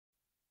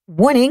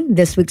Warning,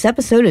 this week's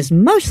episode is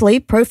mostly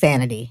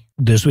profanity.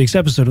 This week's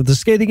episode of The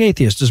Scathing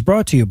Atheist is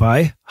brought to you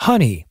by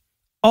Honey,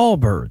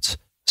 Allbirds,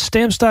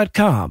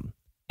 Stamps.com,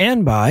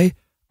 and by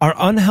our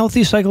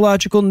unhealthy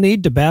psychological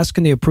need to bask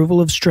in the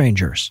approval of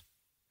strangers.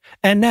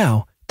 And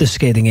now, The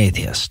Scathing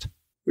Atheist.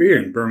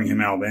 We're in Birmingham,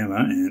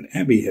 Alabama, and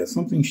Abby has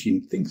something she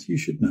thinks you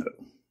should know.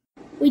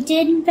 We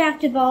did in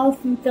fact evolve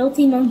from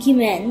filthy monkey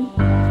men.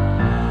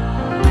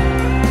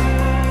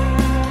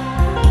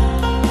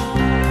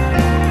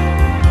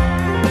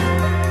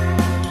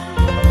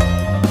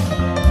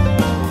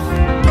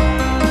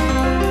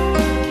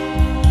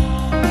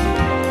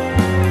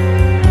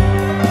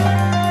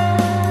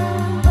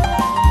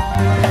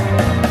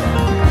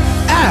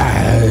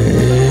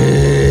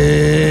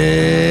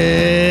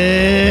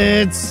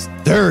 It's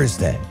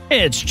Thursday.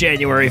 It's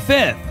January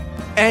 5th.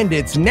 And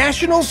it's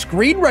National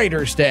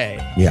Screenwriters Day.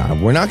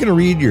 Yeah, we're not going to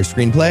read your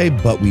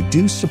screenplay, but we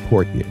do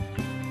support you.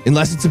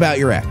 Unless it's about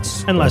your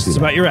ex. Unless it's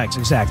about your ex,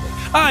 exactly.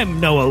 I'm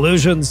Noah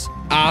Lugeons.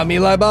 I'm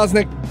Eli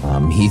Bosnick.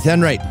 I'm Heath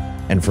Enright.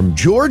 And from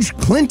George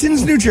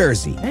Clinton's New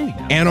Jersey,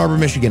 Ann Arbor,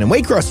 Michigan, and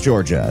Waycross,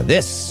 Georgia,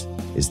 this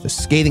is The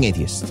Scathing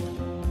Atheist.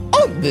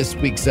 On this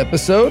week's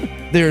episode,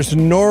 there's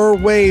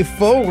Norway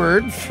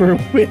Forward for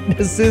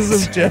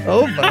Witnesses of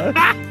Jehovah.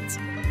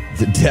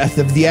 The death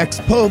of the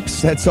ex-pope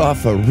sets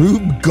off a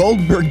Rube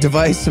Goldberg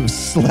device of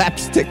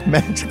slapstick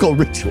magical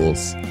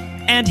rituals.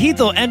 And Heath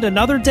will end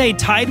another day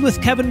tied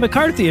with Kevin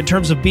McCarthy in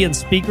terms of being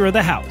Speaker of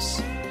the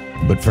House.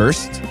 But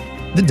first,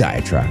 the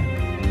diatribe.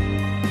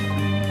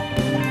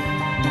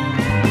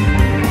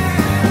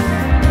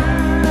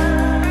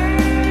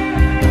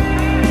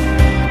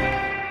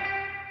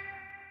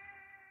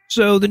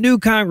 So the new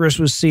Congress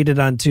was seated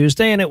on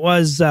Tuesday, and it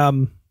was,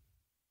 well,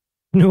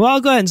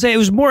 I'll go ahead and say it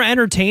was more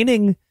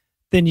entertaining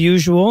than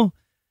usual.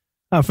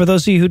 For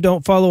those of you who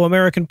don't follow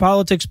American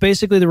politics,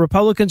 basically the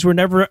Republicans were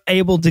never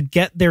able to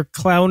get their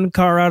clown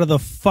car out of the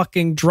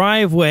fucking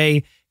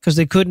driveway because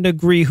they couldn't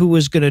agree who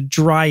was going to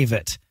drive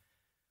it.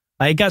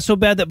 It got so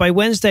bad that by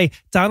Wednesday,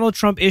 Donald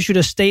Trump issued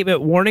a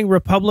statement warning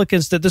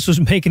Republicans that this was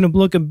making them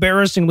look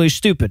embarrassingly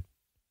stupid.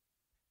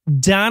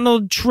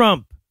 Donald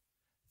Trump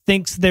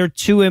thinks they're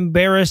too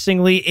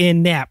embarrassingly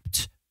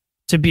inept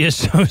to be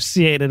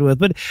associated with.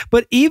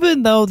 But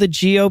even though the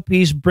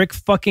GOP's brick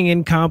fucking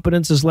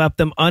incompetence has left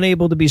them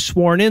unable to be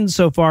sworn in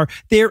so far,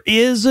 there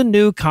is a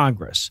new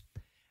Congress.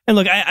 And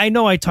look, I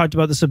know I talked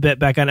about this a bit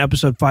back on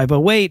episode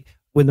 508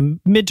 when the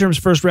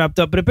midterms first wrapped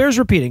up, but it bears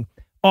repeating.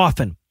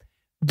 Often,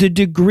 the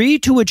degree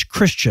to which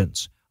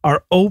Christians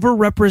are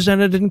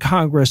overrepresented in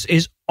Congress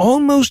is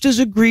almost as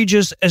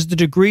egregious as the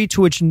degree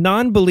to which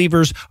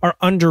non-believers are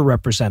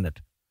underrepresented.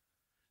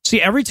 See,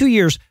 every 2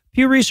 years,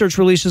 Pew Research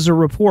releases a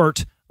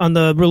report on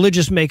the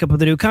religious makeup of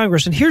the new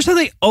Congress. And here's how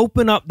they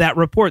open up that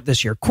report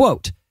this year.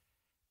 Quote,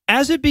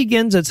 as it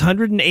begins its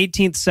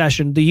 118th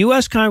session, the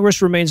U.S. Congress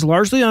remains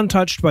largely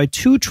untouched by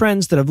two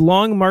trends that have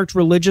long marked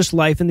religious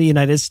life in the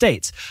United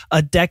States.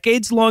 A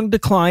decades-long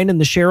decline in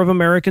the share of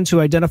Americans who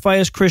identify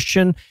as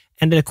Christian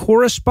and a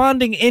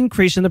corresponding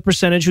increase in the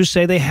percentage who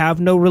say they have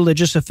no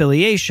religious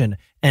affiliation.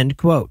 End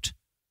quote.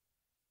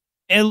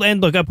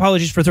 And look,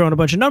 apologies for throwing a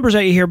bunch of numbers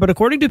at you here, but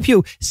according to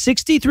Pew,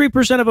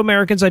 63% of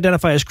Americans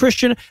identify as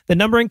Christian. The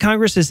number in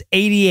Congress is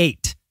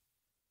 88.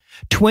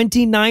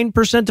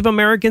 29% of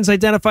Americans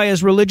identify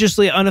as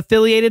religiously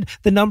unaffiliated.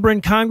 The number in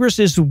Congress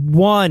is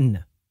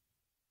 1.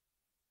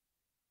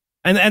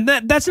 And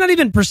that's not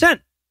even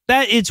percent.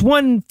 It's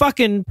one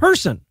fucking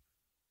person.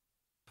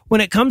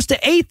 When it comes to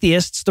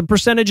atheists, the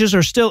percentages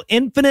are still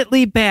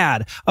infinitely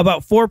bad.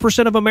 About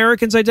 4% of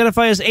Americans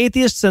identify as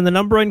atheists, and the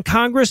number in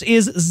Congress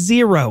is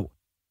 0.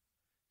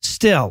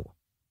 Still.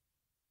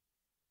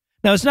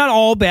 Now, it's not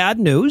all bad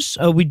news.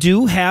 We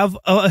do have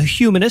a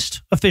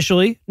humanist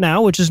officially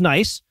now, which is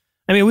nice.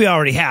 I mean, we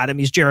already had him.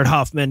 He's Jared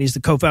Huffman. He's the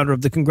co-founder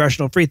of the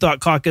Congressional Free Thought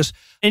Caucus,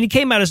 and he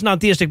came out as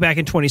non-theistic back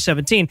in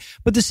 2017.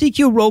 But the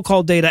CQ roll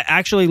call data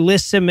actually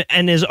lists him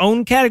in his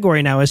own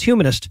category now as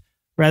humanist,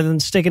 rather than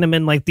sticking him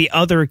in like the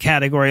other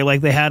category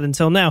like they had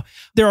until now.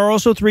 There are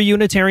also 3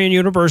 Unitarian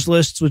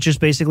Universalists, which is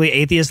basically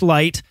atheist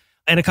light,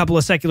 and a couple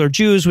of secular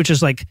Jews, which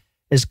is like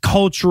is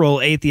cultural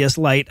atheist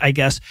light, I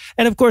guess.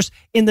 And of course,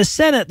 in the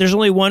Senate, there's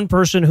only one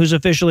person who's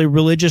officially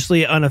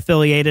religiously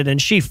unaffiliated,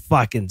 and she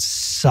fucking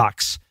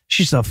sucks.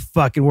 She's the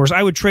fucking worst.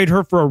 I would trade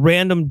her for a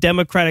random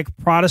Democratic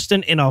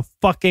Protestant in a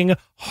fucking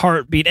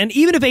heartbeat. And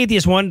even if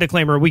atheists wanted to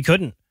claim her, we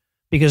couldn't.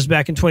 Because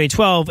back in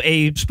 2012,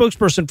 a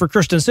spokesperson for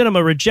Christian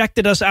Cinema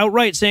rejected us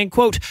outright, saying,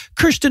 quote,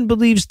 Christian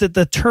believes that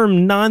the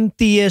term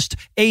non-theist,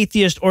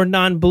 atheist, or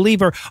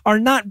non-believer are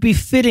not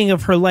befitting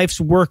of her life's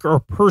work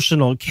or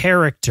personal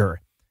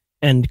character.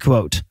 End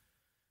quote.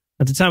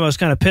 At the time, I was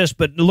kind of pissed,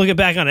 but looking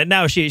back on it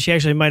now, she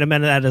actually might have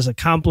meant that as a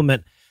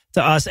compliment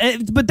to us.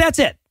 But that's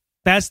it.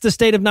 That's the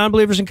state of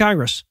non-believers in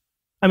Congress.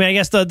 I mean, I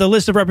guess the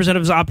list of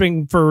representatives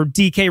opting for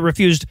DK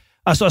refused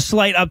a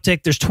slight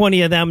uptick. There's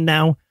 20 of them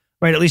now,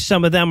 right? At least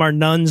some of them are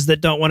nuns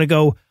that don't want to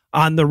go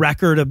on the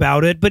record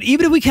about it. But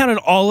even if we counted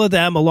all of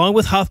them, along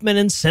with Huffman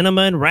and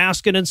Sinema and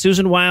Raskin and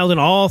Susan Wild and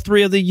all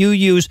three of the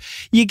UUs,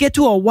 you get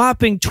to a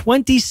whopping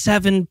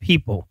 27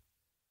 people.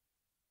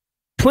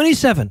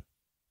 27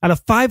 out of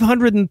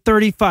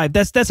 535.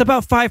 That's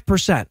about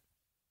 5%.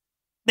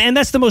 And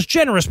that's the most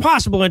generous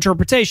possible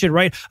interpretation,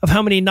 right, of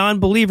how many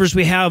non-believers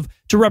we have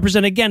to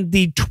represent, again,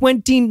 the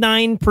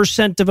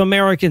 29% of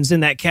Americans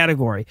in that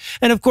category.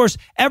 And of course,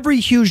 every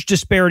huge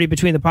disparity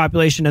between the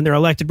population and their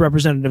elected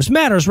representatives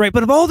matters, right?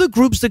 But of all the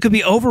groups that could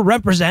be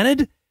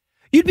overrepresented,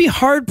 you'd be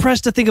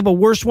hard-pressed to think of a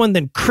worse one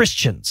than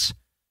Christians.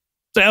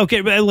 So,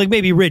 okay, like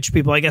maybe rich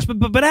people, I guess.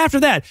 But after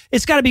that,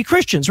 it's got to be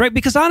Christians, right?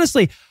 Because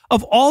honestly,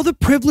 of all the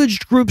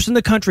privileged groups in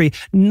the country,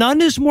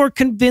 none is more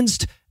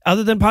convinced,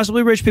 other than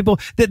possibly rich people,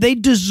 that they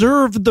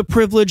deserve the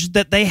privilege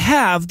that they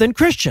have than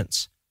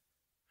Christians,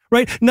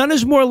 right? None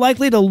is more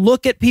likely to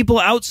look at people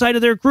outside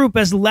of their group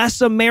as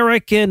less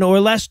American or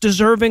less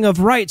deserving of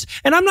rights.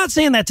 And I'm not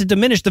saying that to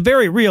diminish the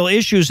very real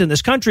issues in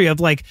this country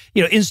of, like,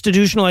 you know,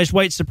 institutionalized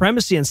white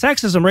supremacy and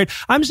sexism, right?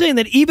 I'm saying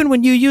that even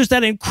when you use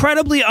that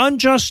incredibly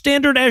unjust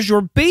standard as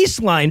your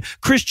baseline,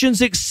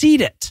 Christians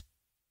exceed it.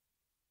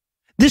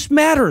 This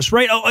matters,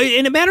 right?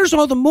 And it matters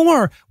all the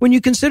more when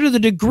you consider the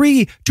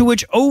degree to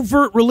which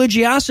overt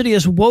religiosity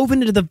is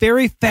woven into the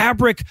very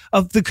fabric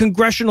of the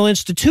congressional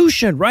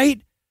institution, right?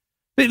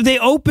 They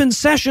open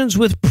sessions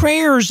with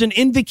prayers and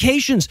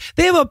invocations.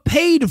 They have a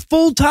paid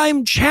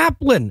full-time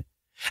chaplain.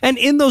 And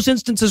in those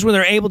instances where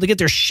they're able to get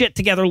their shit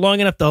together long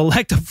enough to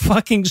elect a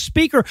fucking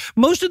speaker,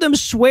 most of them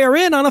swear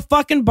in on a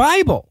fucking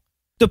Bible.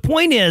 The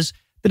point is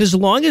that as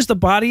long as the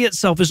body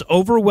itself is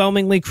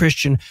overwhelmingly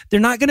Christian, they're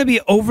not going to be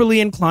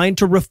overly inclined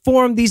to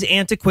reform these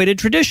antiquated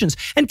traditions.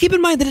 And keep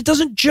in mind that it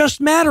doesn't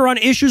just matter on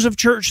issues of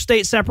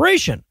church-state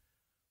separation,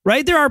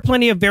 right? There are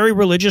plenty of very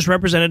religious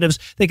representatives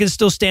that can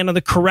still stand on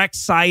the correct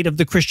side of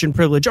the Christian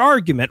privilege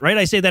argument, right?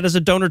 I say that as a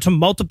donor to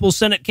multiple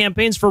Senate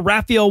campaigns for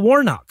Raphael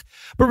Warnock.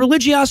 But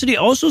religiosity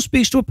also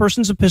speaks to a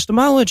person's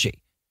epistemology.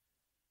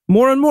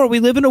 More and more,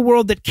 we live in a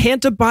world that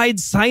can't abide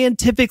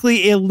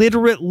scientifically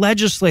illiterate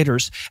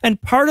legislators.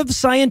 And part of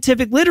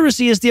scientific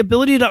literacy is the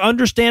ability to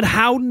understand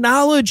how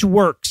knowledge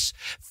works.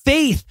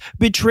 Faith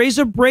betrays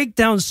a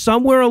breakdown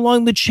somewhere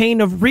along the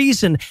chain of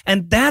reason,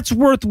 and that's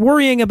worth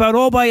worrying about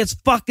all by its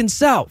fucking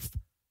self.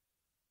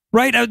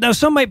 Right? Now,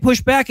 some might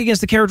push back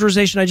against the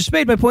characterization I just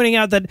made by pointing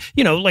out that,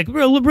 you know, like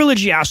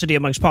religiosity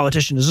amongst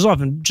politicians is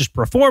often just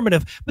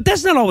performative, but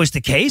that's not always the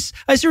case.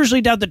 I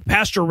seriously doubt that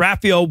Pastor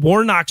Raphael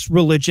Warnock's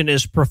religion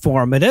is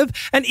performative.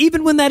 And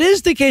even when that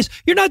is the case,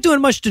 you're not doing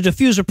much to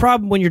diffuse a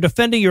problem when you're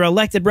defending your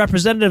elected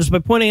representatives by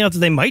pointing out that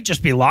they might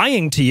just be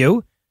lying to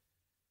you.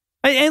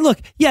 And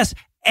look, yes,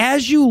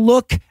 as you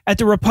look at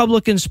the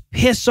Republicans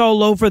piss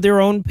all over their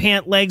own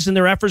pant legs in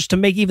their efforts to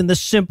make even the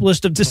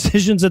simplest of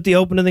decisions at the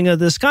opening of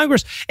this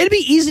Congress, it'd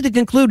be easy to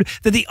conclude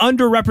that the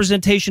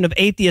underrepresentation of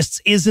atheists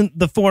isn't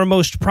the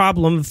foremost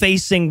problem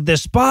facing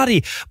this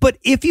body. But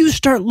if you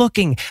start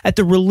looking at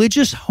the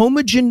religious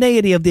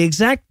homogeneity of the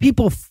exact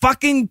people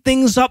fucking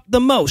things up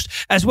the most,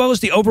 as well as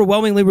the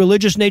overwhelmingly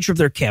religious nature of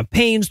their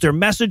campaigns, their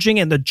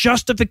messaging, and the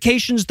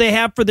justifications they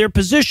have for their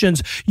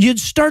positions, you'd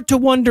start to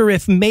wonder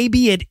if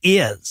maybe it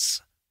is.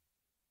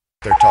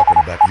 They're talking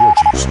about your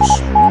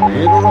Jesus.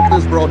 We interrupt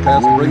this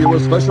broadcast to bring you a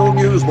special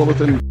news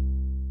bulletin.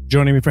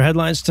 Joining me for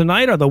headlines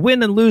tonight are the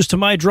win and lose to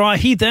my draw,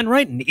 Heath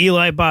Enright and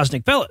Eli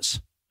Bosnick.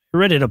 Fellas, you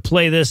ready to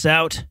play this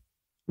out?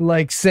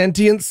 Like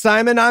sentient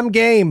Simon, I'm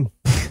game.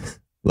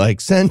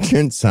 Like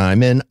sentient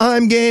Simon,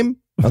 I'm game.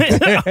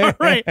 Okay. All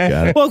right.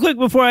 Well, quick,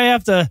 before I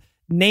have to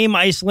name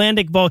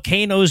Icelandic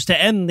volcanoes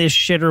to end this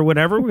shit or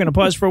whatever, we're going to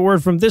pause for a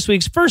word from this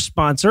week's first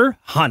sponsor,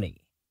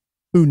 Honey.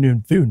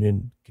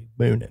 Boonin.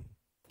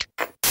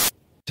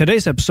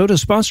 Today's episode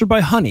is sponsored by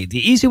Honey, the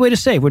easy way to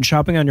save when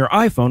shopping on your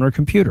iPhone or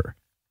computer.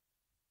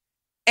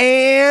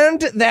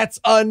 And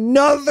that's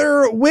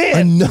another win.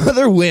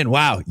 Another win.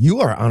 Wow, you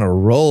are on a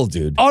roll,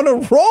 dude. On a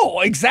roll,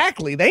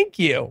 exactly. Thank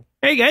you.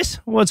 Hey, guys,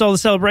 what's all the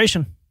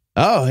celebration?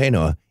 Oh, hey,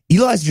 Noah.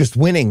 Eli's just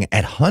winning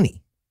at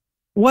Honey.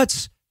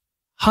 What's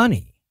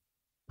Honey?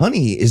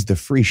 Honey is the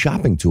free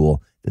shopping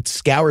tool that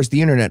scours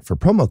the internet for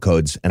promo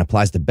codes and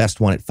applies the best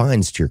one it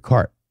finds to your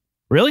cart.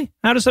 Really?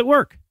 How does it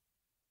work?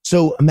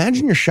 So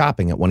imagine you're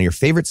shopping at one of your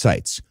favorite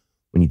sites.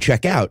 When you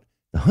check out,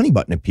 the Honey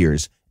button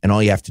appears, and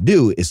all you have to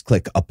do is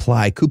click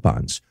Apply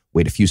Coupons.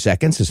 Wait a few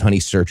seconds as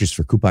Honey searches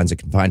for coupons it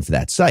can find for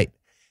that site.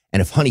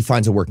 And if Honey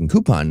finds a working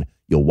coupon,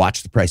 you'll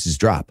watch the prices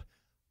drop.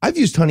 I've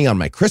used Honey on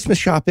my Christmas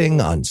shopping,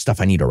 on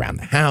stuff I need around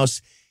the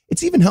house.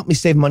 It's even helped me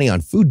save money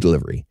on food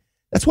delivery.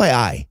 That's why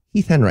I,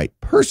 Heath Enright,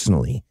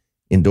 personally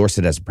endorse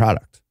it as a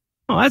product.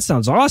 Oh, that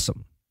sounds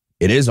awesome.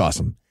 It is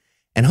awesome.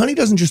 And Honey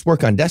doesn't just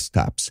work on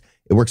desktops.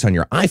 It works on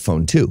your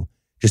iPhone, too.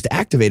 Just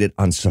activate it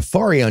on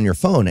Safari on your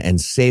phone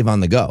and save on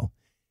the go.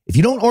 If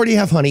you don't already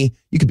have Honey,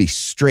 you could be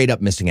straight up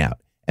missing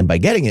out. And by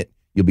getting it,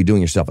 you'll be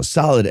doing yourself a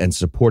solid and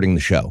supporting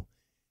the show.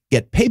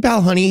 Get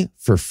PayPal Honey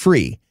for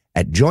free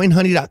at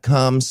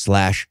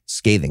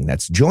joinhoney.com/scathing.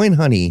 That's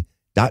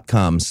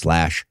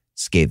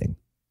joinhoney.com/scathing.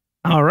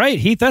 All right,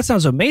 Heath, that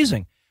sounds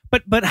amazing.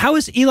 But how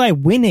is Eli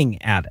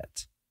winning at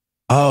it?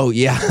 Oh,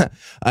 yeah.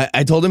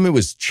 I told him it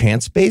was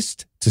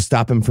chance-based to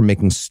stop him from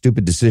making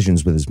stupid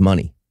decisions with his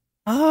money.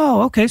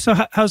 Oh, okay. So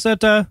how's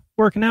that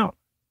working out?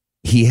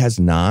 He has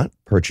not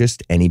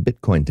purchased any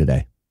Bitcoin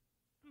today.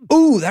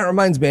 Ooh, that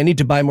reminds me. I need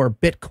to buy more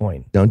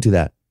Bitcoin. Don't do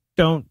that.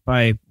 Don't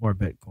buy more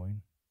Bitcoin.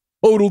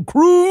 Total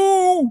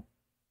crew.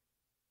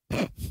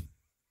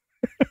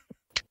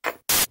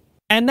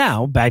 And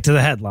now back to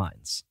the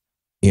headlines.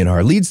 In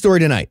our lead story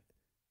tonight,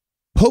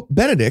 Pope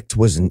Benedict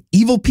was an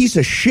evil piece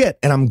of shit,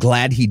 and I'm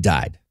glad he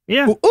died.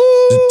 Yeah. Is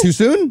it too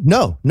soon?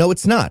 No,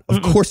 it's not.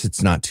 Of course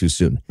it's not too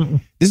soon.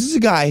 This is a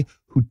guy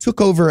who took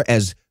over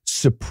as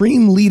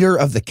supreme leader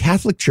of the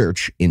Catholic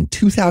Church in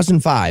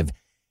 2005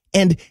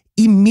 and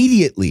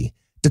immediately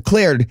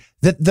declared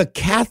that the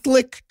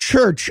Catholic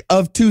Church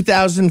of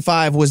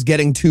 2005 was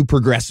getting too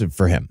progressive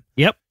for him.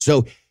 Yep.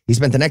 So he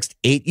spent the next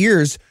 8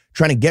 years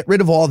trying to get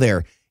rid of all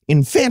their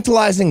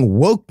infantilizing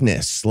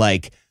wokeness,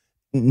 like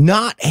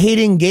not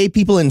hating gay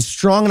people in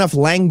strong enough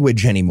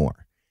language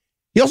anymore.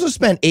 He also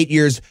spent 8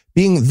 years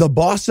being the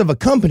boss of a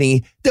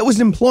company that was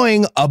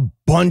employing a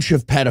bunch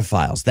of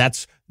pedophiles.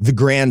 That's the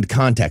grand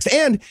context.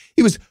 And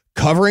he was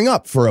covering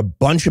up for a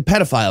bunch of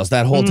pedophiles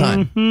that whole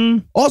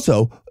time.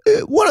 Also,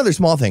 one other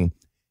small thing.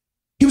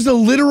 He was a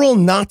literal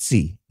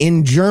Nazi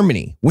in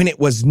Germany when it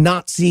was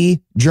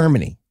Nazi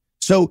Germany.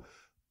 So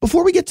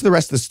before we get to the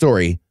rest of the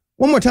story,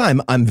 one more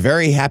time, I'm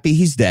very happy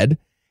he's dead.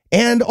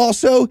 And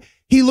also,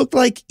 he looked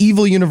like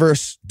evil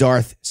universe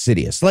Darth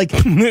Sidious, like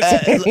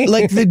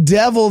the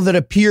devil that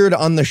appeared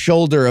on the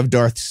shoulder of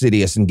Darth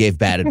Sidious and gave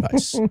bad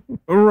advice.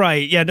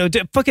 Right. Yeah, no,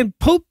 fucking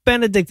Pope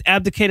Benedict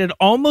abdicated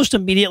almost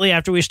immediately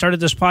after we started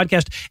this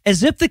podcast,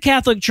 as if the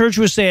Catholic Church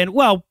was saying,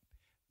 well,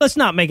 let's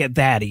not make it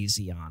that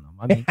easy on him.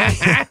 I mean,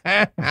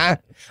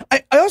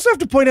 I also have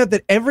to point out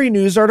that every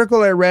news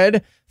article I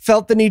read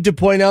felt the need to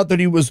point out that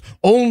he was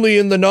only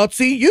in the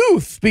Nazi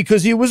youth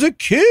because he was a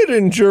kid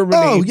in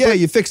Germany. Oh, yeah,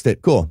 you fixed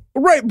it. Cool.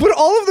 Right, but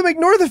all of them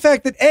ignore the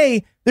fact that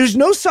A, there's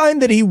no sign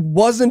that he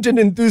wasn't an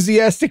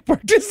enthusiastic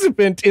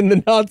participant in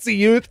the Nazi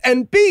youth,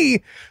 and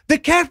B, the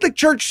Catholic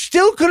Church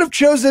still could have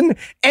chosen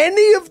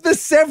any of the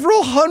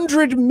several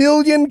 100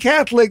 million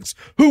Catholics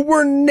who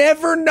were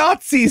never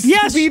Nazis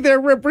to be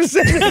their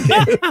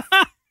representative.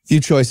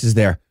 Few choices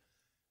there.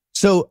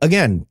 So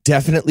again,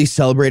 definitely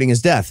celebrating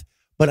his death,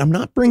 but I'm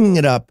not bringing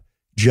it up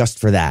just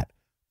for that.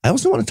 I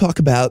also want to talk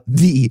about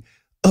the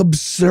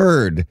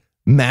absurd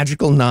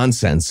magical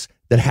nonsense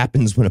that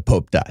happens when a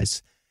pope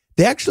dies.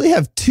 They actually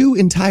have 2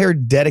 entire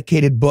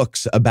dedicated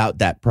books about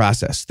that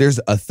process. There's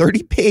a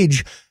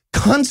 30-page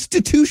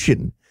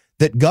constitution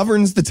that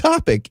governs the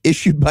topic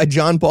issued by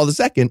John Paul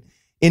II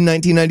in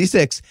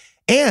 1996.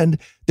 And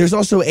there's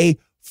also a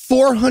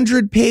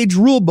 400-page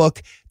rule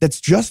book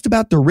that's just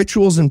about the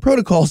rituals and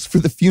protocols for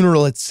the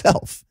funeral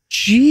itself.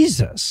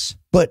 Jesus.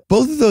 But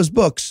both of those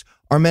books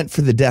are meant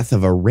for the death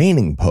of a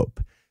reigning pope.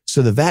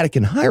 So the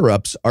Vatican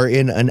higher-ups are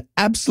in an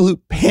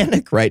absolute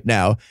panic right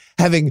now,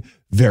 having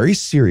very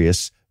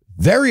serious,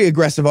 very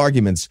aggressive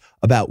arguments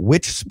about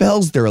which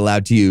spells they're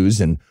allowed to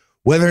use and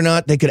whether or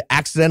not they could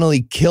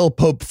accidentally kill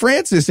Pope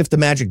Francis if the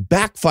magic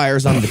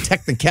backfires on the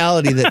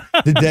technicality that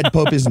the dead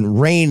pope isn't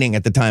reigning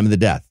at the time of the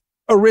death.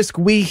 A risk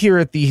we here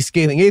at the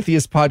Scathing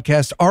Atheist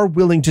podcast are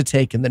willing to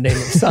take in the name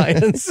of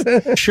science.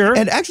 Sure.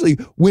 And actually,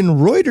 when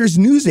Reuters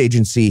news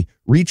agency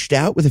reached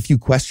out with a few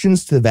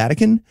questions to the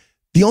Vatican,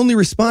 the only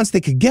response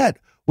they could get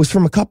was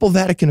from a couple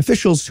Vatican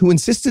officials who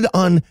insisted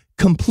on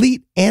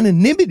complete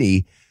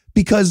anonymity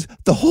because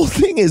the whole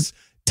thing is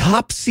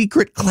top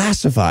secret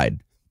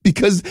classified.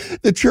 Because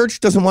the church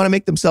doesn't want to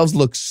make themselves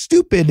look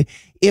stupid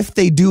if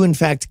they do, in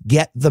fact,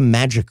 get the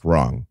magic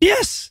wrong.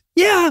 Yes.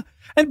 Yeah.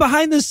 And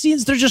behind the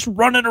scenes, they're just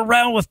running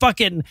around with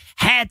fucking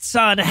hats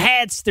on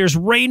hats. There's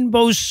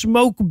rainbow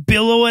smoke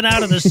billowing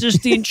out of the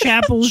Sistine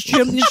Chapel's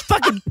chimney. There's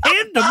fucking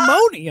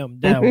pandemonium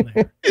down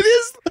there. It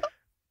is.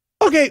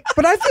 Okay,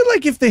 but I feel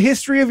like if the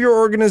history of your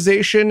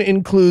organization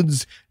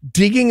includes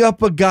digging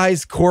up a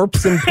guy's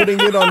corpse and putting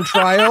it on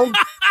trial,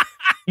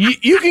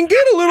 you can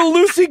get a little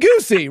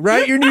loosey-goosey,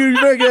 right?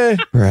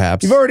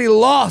 Perhaps. You've already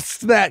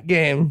lost that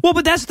game. Well,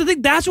 but that's the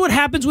thing. That's what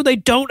happens when they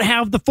don't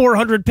have the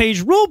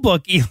 400-page rule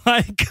book,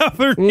 Eli,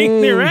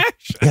 governing their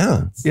actions.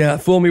 Yeah. Yeah,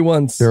 fool me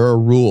once. There are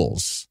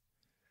rules.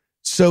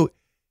 So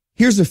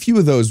here's a few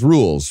of those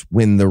rules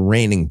when the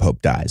reigning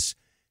pope dies.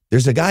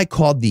 There's a guy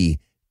called the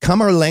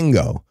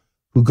Camerlengo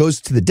who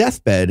goes to the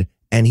deathbed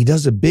and he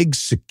does a big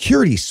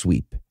security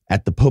sweep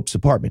at the Pope's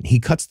apartment. He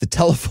cuts the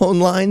telephone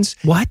lines.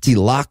 What? He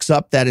locks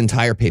up that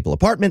entire papal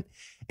apartment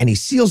and he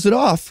seals it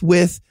off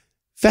with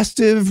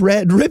festive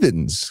red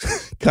ribbons,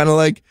 kind of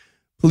like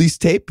police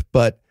tape,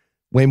 but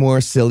way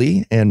more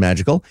silly and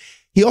magical.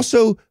 He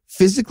also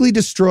physically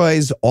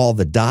destroys all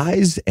the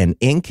dyes and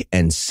ink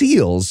and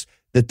seals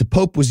that the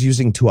Pope was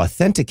using to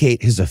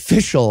authenticate his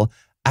official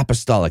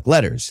apostolic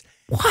letters.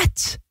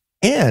 What?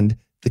 And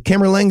the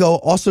Camerlengo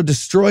also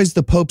destroys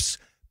the Pope's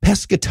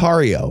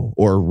pescatario,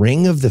 or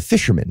ring of the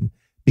fisherman,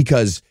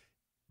 because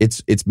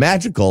It's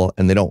magical,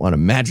 and they don't want a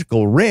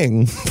magical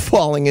ring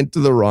falling into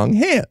the wrong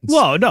hands.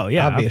 Well, no,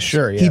 yeah. Obvious,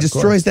 sure. Yeah, he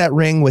destroys that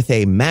ring with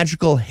a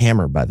magical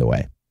hammer, by the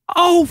way.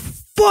 Oh,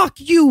 fuck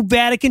you,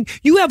 Vatican.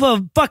 You have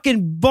a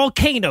fucking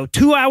volcano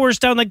 2 hours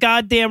down the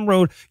goddamn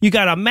road. You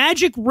got a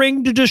magic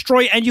ring to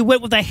destroy, and you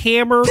went with a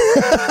hammer.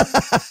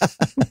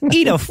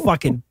 Eat a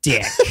fucking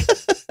dick.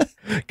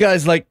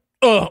 Guy's like,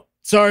 oh,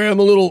 sorry, I'm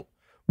a little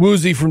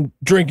woozy from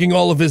drinking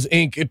all of his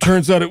ink. It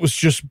turns out it was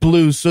just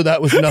blue, so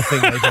that was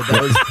nothing.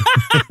 That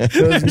was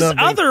There's nothing.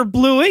 other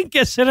blue ink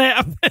as it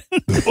happened.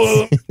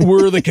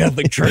 We're the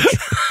Catholic Church.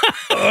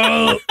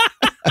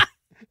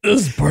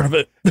 This is part of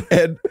it.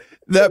 And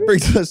that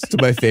brings us to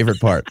my favorite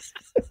part.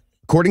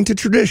 According to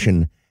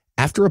tradition,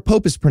 after a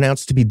pope is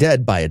pronounced to be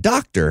dead by a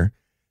doctor,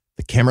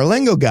 the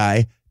Camerlengo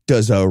guy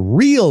does a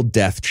real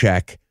death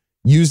check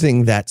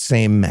using that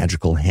same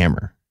magical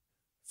hammer.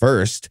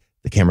 First,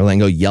 the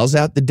Camerlengo yells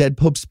out the dead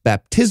pope's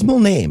baptismal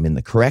name in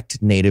the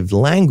correct native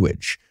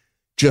language.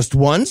 Just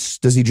once?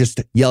 Does he just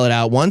yell it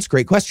out once?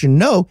 Great question.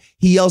 No,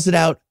 he yells it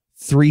out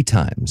 3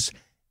 times.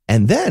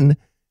 And then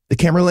the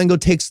Camerlengo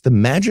takes the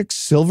magic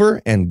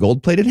silver and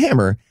gold-plated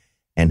hammer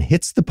and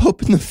hits the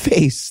pope in the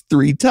face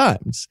 3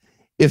 times.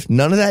 If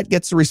none of that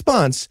gets a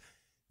response,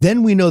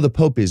 then we know the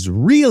pope is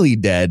really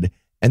dead,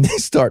 and they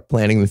start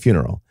planning the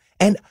funeral.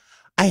 And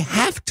I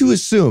have to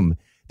assume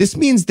this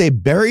means they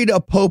buried a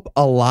pope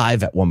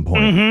alive at one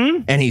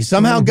point, and he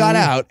somehow got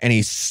out, and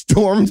he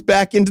stormed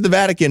back into the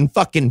Vatican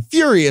fucking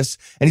furious,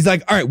 and he's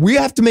like, all right, we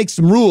have to make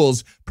some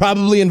rules,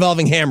 probably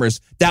involving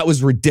hammers. That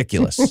was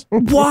ridiculous.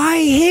 Why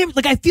him?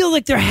 Like, I feel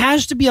like there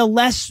has to be a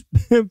less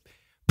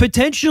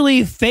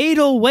potentially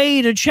fatal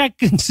way to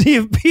check and see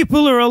if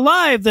people are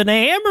alive than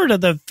a hammer to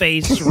the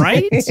face,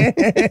 right?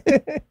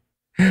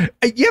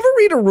 You ever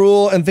read a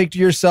rule and think to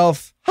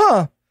yourself,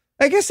 huh,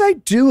 I guess I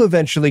do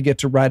eventually get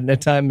to ride in a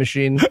time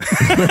machine.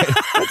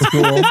 That's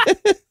cool.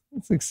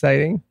 That's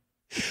exciting.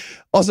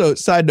 Also,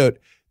 side note,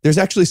 there's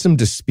actually some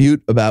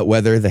dispute about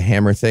whether the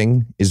hammer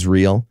thing is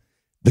real.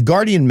 The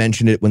Guardian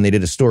mentioned it when they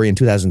did a story in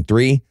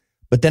 2003,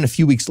 but then a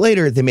few weeks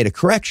later, they made a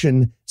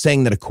correction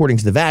saying that according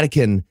to the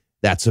Vatican,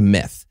 that's a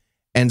myth.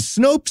 And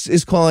Snopes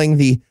is calling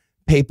the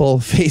papal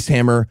face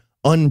hammer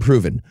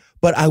unproven.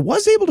 But I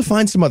was able to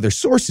find some other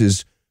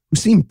sources who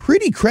seem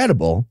pretty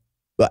credible.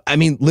 I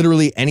mean,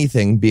 literally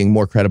anything being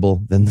more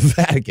credible than the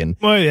Vatican.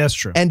 Well, yeah, that's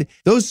true. And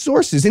those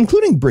sources,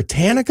 including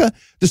Britannica,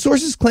 the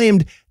sources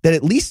claimed that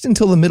at least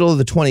until the middle of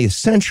the 20th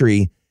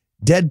century,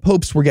 dead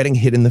popes were getting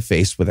hit in the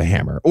face with a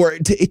hammer, or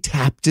it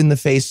tapped in the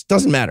face.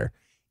 Doesn't matter.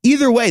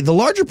 Either way, the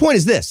larger point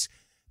is this.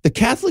 The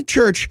Catholic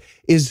Church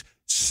is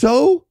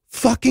so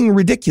fucking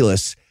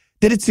ridiculous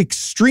that it's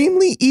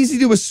extremely easy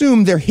to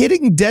assume they're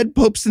hitting dead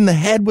popes in the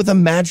head with a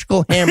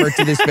magical hammer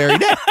to this very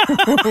day.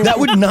 That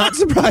would not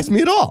surprise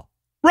me at all.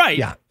 Right.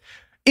 Yeah.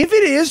 If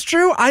it is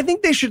true, I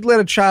think they should let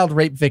a child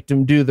rape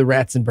victim do the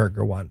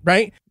Ratzenberger one,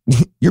 right?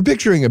 You're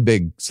picturing a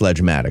big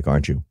sledge-matic,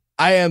 aren't you?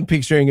 I am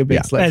picturing a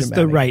big sledge. That's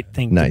the right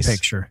thing Nice. to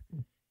picture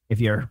if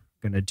you're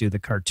going to do the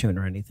cartoon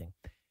or anything.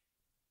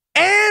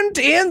 And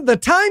in the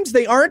times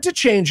they aren't a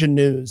change in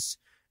news,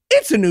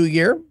 it's a new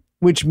year,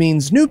 which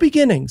means new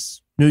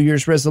beginnings, New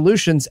Year's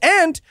resolutions,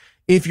 and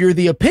if you're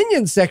the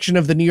opinion section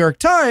of the New York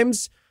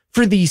Times,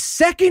 for the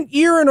 2nd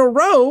year in a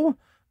row,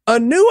 a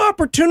new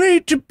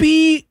opportunity to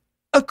be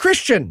a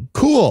Christian.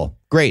 Cool.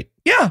 Great.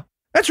 Yeah,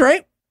 that's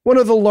right. One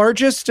of the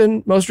largest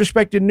and most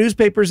respected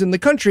newspapers in the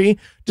country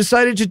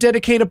decided to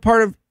dedicate a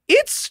part of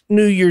its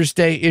New Year's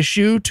Day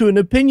issue to an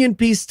opinion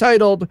piece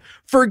titled,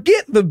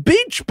 "Forget the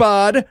Beach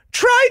Bod,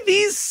 Try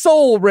These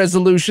Soul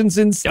Resolutions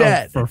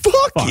Instead." Oh,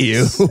 Fuck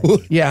you.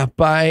 Yeah,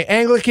 by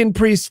Anglican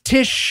priest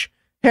Tish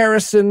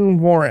Harrison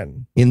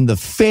Warren. In the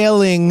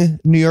failing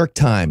New York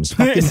Times.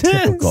 Fucking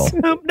typical.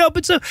 No,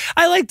 but so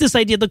I like this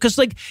idea because,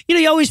 like, you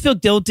know, you always feel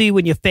guilty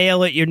when you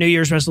fail at your New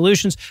Year's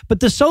resolutions,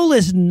 but the soul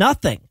is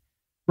nothing,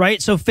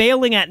 right? So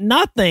failing at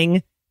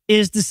nothing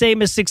is the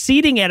same as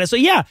succeeding at it. So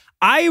yeah,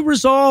 I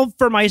resolve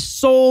for my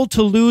soul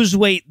to lose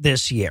weight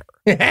this year.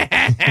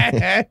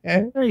 There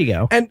you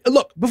go. And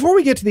look, before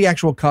we get to the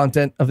actual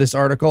content of this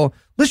article,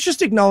 let's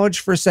just acknowledge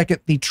for a second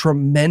the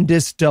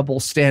tremendous double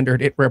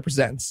standard it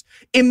represents.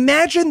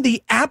 Imagine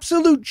the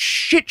absolute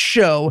shit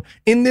show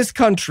in this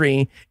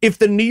country if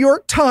the New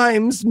York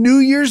Times New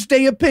Year's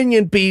Day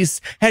opinion piece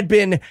had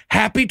been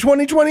 "Happy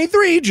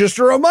 2023, just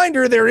a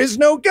reminder there is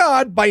no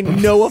God" by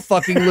Noah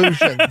fucking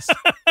Lugeons.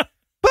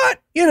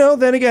 But, you know,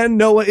 then again,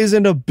 Noah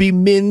isn't a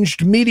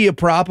beminged media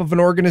prop of an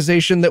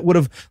organization that would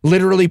have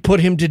literally put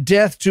him to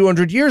death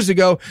 200 years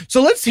ago.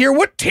 So let's hear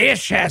what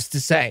Tish has to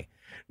say.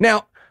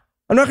 Now,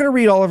 I'm not going to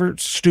read all of her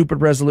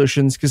stupid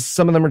resolutions because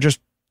some of them are just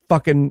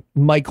fucking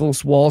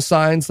Michael's wall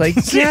signs like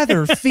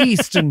gather,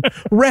 feast, and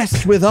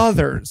rest with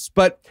others.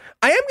 But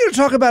I am going to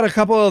talk about a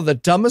couple of the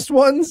dumbest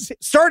ones,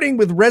 starting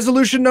with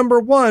resolution number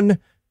 1,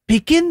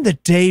 begin the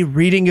day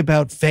reading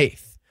about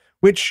faith,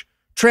 which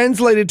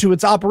translated to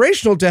its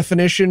operational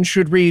definition,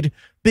 should read,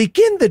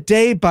 begin the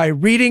day by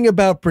reading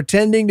about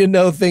pretending to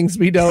know things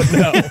we don't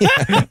know.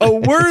 A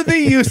worthy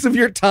use of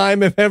your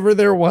time if ever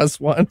there was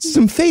one.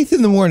 Some faith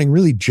in the morning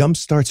really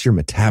jumpstarts your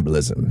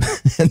metabolism.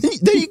 And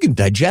then you can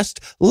digest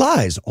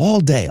lies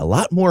all day a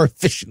lot more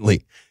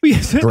efficiently.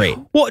 Great.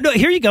 Well, no,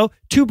 here you go.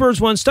 2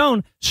 birds, 1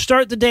 stone.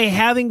 Start the day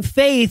having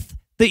faith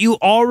that you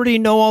already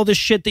know all the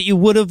shit that you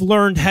would have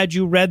learned had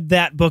you read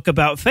that book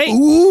about faith.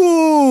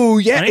 Ooh,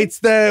 yeah. Right? It's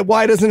the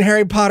why doesn't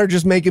Harry Potter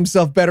just make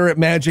himself better at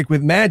magic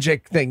with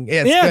magic thing.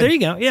 Yeah, there you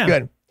go. Yeah. It's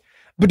good.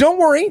 But don't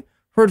worry.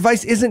 Her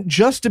advice isn't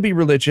just to be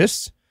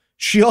religious.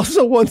 She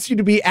also wants you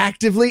to be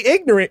actively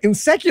ignorant in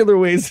secular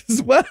ways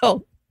as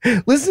well.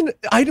 Listen,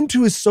 item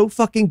 2 is so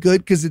fucking good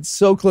because it's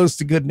so close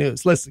to good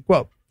news. Listen,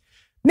 quote,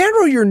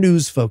 narrow your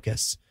news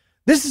focus.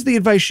 This is the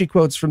advice she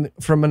quotes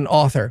from an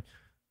author.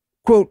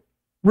 Quote,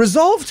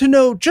 resolve to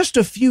know just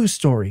a few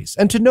stories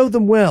and to know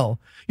them well.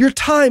 Your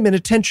time and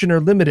attention are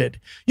limited.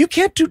 You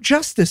can't do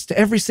justice to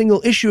every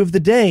single issue of the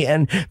day,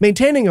 and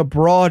maintaining a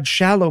broad,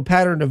 shallow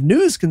pattern of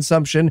news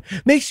consumption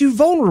makes you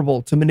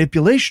vulnerable to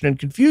manipulation and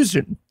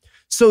confusion.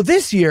 So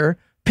this year,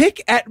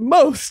 pick at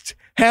most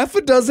half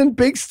a dozen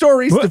big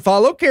stories to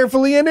follow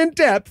carefully and in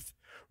depth.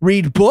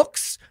 Read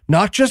books,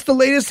 not just the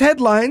latest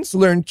headlines,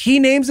 learn key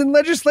names in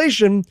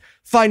legislation,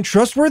 find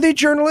trustworthy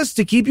journalists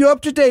to keep you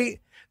up to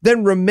date,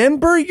 then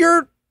remember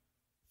your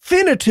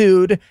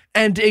finitude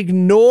and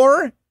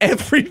ignore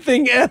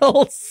everything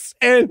else.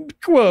 End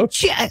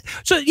quote. Yeah.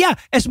 So yeah,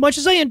 as much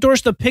as I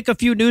endorse to pick a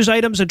few news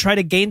items and try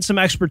to gain some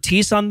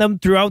expertise on them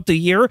throughout the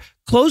year,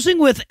 closing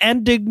with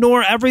and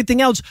ignore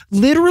everything else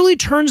literally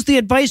turns the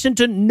advice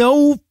into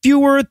no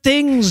fewer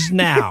things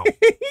now.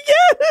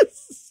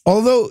 Yes.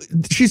 Although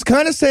she's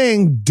kind of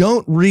saying,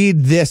 don't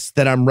read this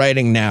that I'm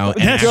writing now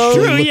and That's actually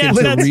true, look yeah, into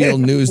the that's real it.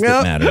 news that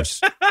Yep.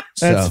 matters.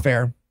 That's So,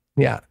 fair.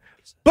 Yeah.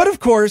 But of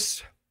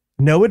course,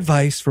 no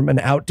advice from an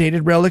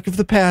outdated relic of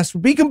the past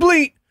would be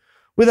complete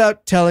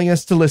without telling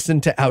us to listen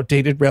to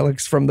outdated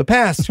relics from the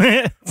past.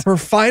 Her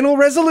final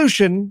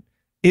resolution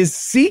is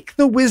seek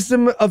the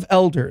wisdom of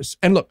elders.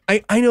 And look,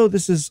 I know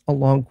this is a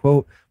long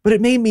quote, but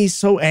it made me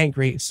so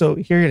angry. So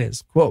here it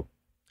is. Quote,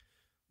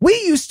 we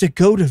used to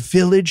go to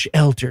village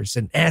elders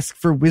and ask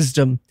for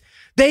wisdom.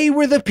 They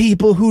were the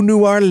people who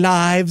knew our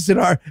lives and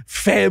our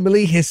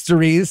family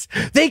histories.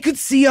 They could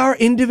see our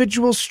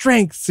individual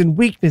strengths and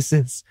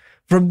weaknesses.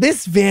 From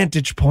this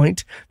vantage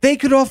point, they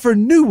could offer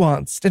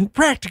nuanced and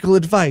practical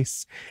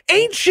advice,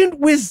 ancient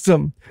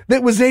wisdom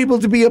that was able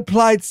to be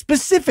applied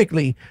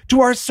specifically to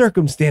our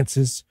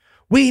circumstances.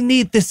 We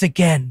need this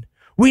again.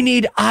 We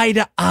need eye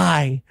to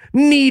eye,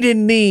 knee to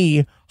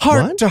knee,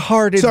 heart to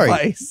heart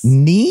advice.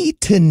 Knee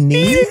to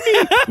knee?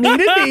 Knee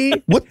to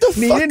knee. What the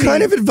Knee fuck to kind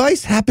knee. of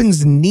advice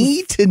happens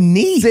knee to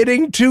knee?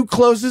 Sitting too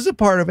close is a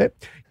part of it.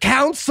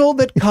 Counsel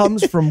that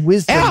comes from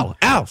wisdom.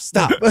 Ow,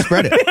 stop.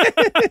 Spread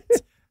it.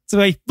 It's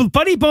my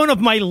funny bone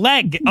of my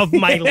leg,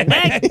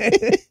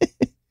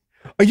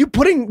 Are you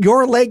putting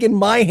your leg in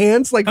my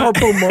hands like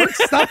Harpo Marx?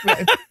 Stop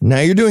it. Now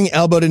you're doing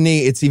elbow to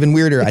knee. It's even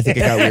weirder. I think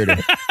it got weirder.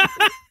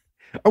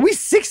 Are we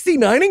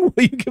 69ing?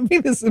 Will you give me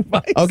this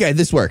advice? Okay,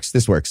 this works.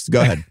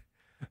 Go ahead.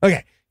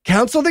 Okay.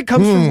 Counsel that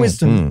comes from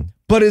wisdom,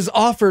 but is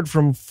offered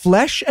from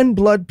flesh and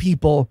blood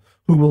people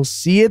who will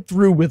see it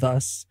through with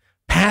us.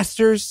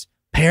 Pastors,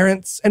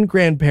 parents, and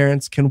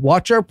grandparents can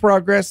watch our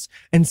progress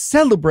and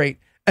celebrate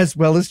as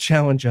well as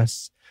challenge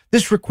us.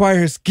 This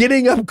requires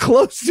getting up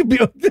close to be.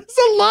 There's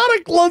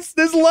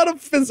a lot of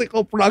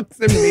physical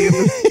proximity in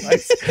this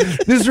advice.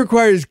 This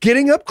requires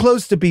getting up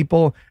close to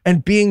people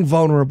and being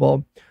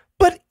vulnerable.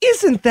 But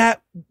isn't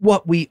that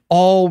what we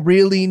all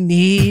really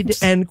need?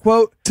 End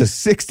quote. To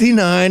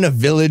 69, a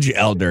village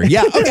elder.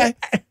 Yeah, okay.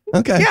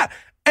 Okay. Yeah.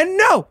 And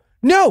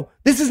no,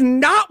 this is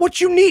not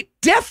what you need.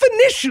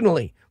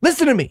 Definitionally,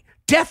 listen to me.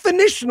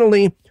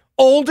 Definitionally,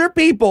 older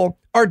people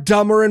are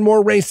dumber and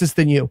more racist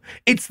than you.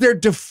 It's their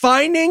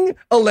defining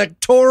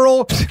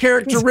electoral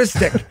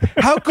characteristic.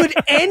 How could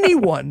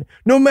anyone,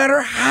 no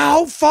matter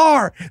how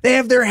far they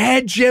have their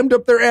head jammed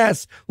up their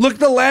ass, look at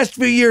the last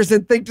few years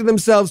and think to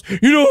themselves,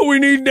 you know what we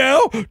need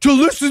now? To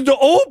listen to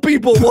old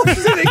people while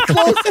sitting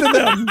close to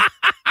them.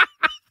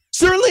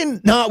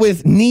 Certainly not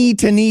with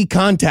knee-to-knee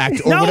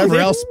contact or whatever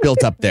else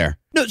built up there.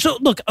 No, so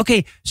look,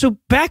 okay, so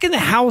back in the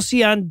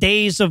halcyon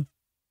days of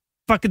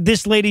fucking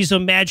this lady's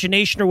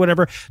imagination or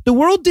whatever, the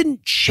world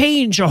didn't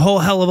change a whole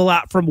hell of a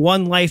lot from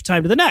one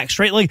lifetime to the next,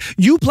 right? Like,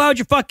 you plowed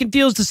your fucking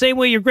fields the same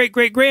way your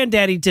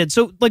great-great-granddaddy did.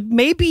 So, like,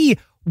 maybe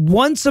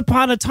once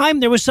upon a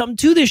time there was something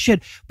to this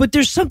shit, but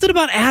there's something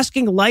about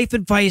asking life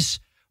advice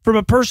from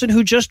a person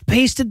who just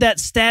pasted that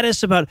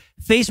status about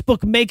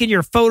Facebook making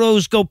your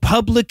photos go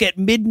public at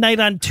midnight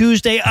on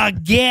Tuesday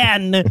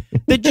again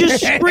that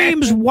just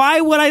screams,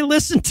 why would I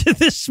listen to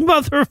this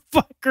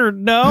motherfucker?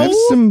 No. I have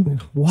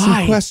some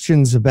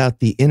questions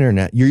about the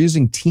internet. You're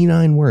using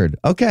T9 word.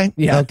 Okay.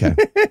 Yeah. Okay.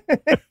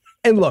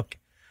 And look,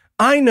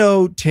 I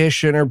know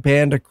Tish and her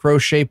band of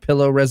crochet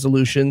pillow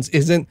resolutions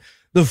isn't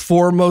the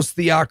foremost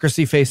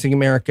theocracy facing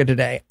America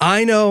today.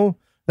 I know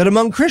that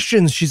among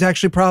Christians, she's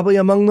actually probably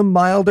among the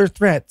milder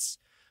threats.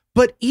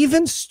 But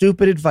even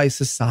stupid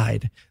advice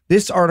aside,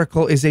 this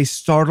article is a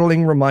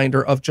startling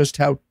reminder of just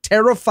how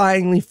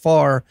terrifyingly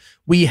far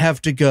we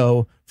have to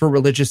go for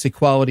religious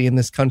equality in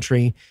this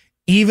country,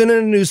 even in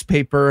a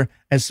newspaper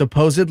as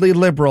supposedly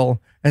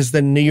liberal as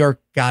the New York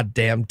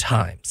goddamn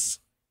Times.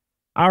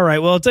 All right,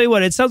 well, I'll tell you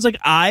what, it sounds like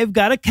I've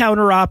got a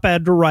counter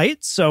op-ed to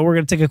write, so we're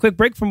going to take a quick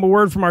break from a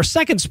word from our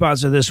second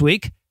sponsor this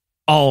week,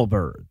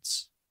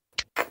 Allbirds.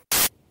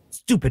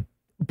 Stupid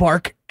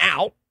bark.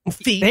 Ow.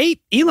 Feet. Hey,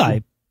 Eli,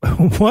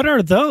 what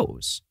are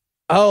those?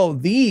 Oh,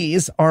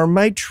 these are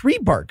my tree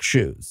bark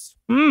shoes.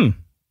 They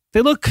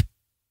look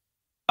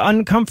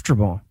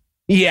uncomfortable.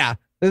 Yeah,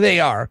 they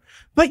are.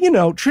 But,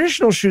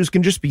 traditional shoes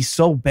can just be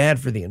so bad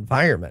for the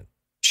environment.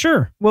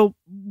 Sure. Well,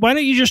 why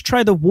don't you just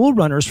try the Wool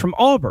Runners from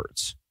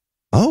Allbirds?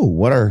 Oh,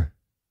 what are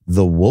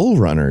the Wool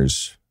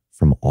Runners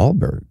from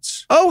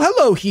Allbirds? Oh,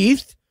 hello,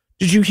 Heath.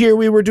 Did you hear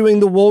we were doing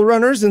the Wool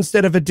Runners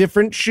instead of a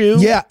different shoe?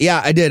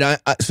 Yeah, I did.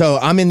 So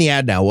I'm in the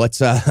ad now. What's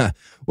the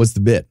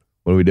bit?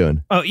 What are we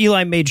doing? Oh,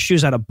 Eli made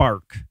shoes out of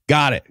bark.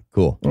 Got it.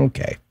 Cool.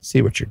 Okay,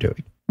 see what you're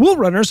doing. Wool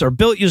Runners are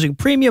built using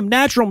premium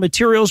natural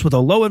materials with a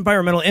low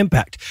environmental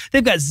impact.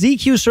 They've got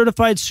ZQ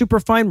certified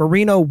superfine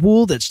merino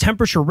wool that's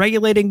temperature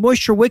regulating,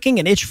 moisture wicking,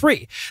 and itch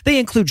free. They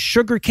include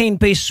sugarcane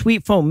based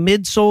sweet foam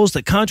midsoles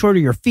that contour to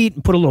your feet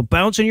and put a little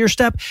bounce in your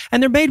step.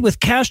 And they're made with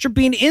castor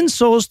bean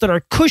insoles that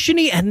are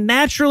cushiony and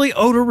naturally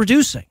odor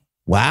reducing.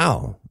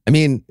 Wow. I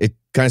mean, it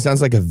kind of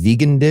sounds like a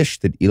vegan dish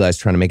that Eli's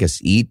trying to make us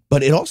eat,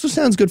 but it also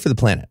sounds good for the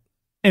planet.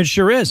 It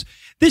sure is.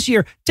 This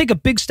year, take a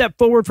big step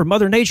forward for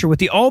Mother Nature with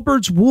the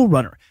Allbirds Wool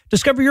Runner.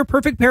 Discover your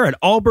perfect pair at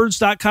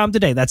allbirds.com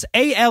today. That's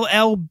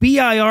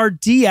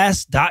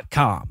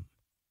ALLBIRDS.com.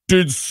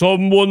 Did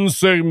someone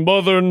say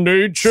Mother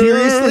Nature?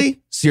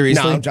 Seriously?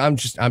 No, I'm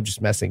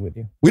just messing with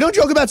you. We don't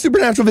joke about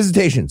supernatural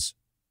visitations.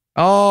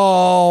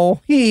 Oh,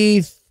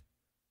 Heath,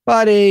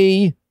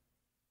 buddy.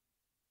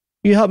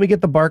 You help me get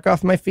the bark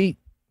off my feet?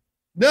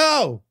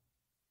 No.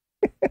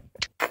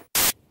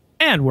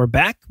 And we're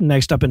back.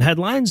 Next up in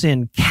headlines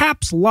in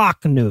caps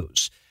lock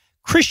news.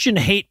 Christian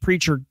hate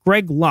preacher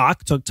Greg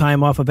Locke took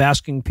time off of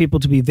asking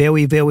people to be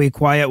very, very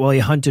quiet while he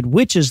hunted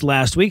witches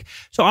last week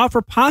to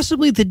offer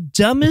possibly the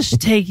dumbest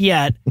take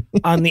yet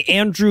on the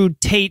Andrew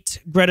Tate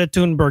Greta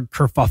Thunberg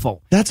kerfuffle.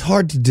 That's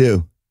hard to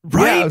do.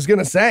 Right? Yeah, I was going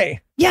to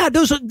say. Yeah,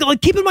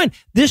 keep in mind,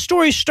 this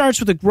story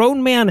starts with a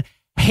grown man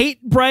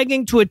hate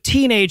bragging to a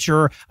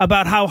teenager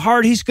about how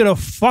hard he's going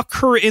to fuck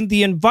her in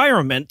the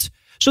environment.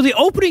 So the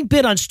opening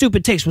bid on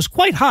Stupid Takes was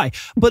quite high,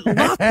 but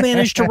Locke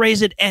managed to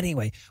raise it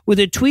anyway with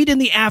a tweet in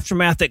the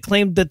aftermath that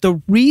claimed that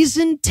the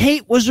reason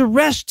Tate was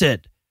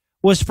arrested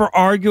was for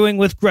arguing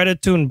with Greta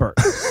Thunberg.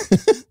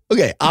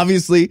 Okay,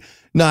 obviously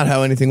not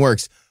how anything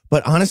works,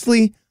 but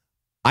honestly,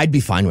 I'd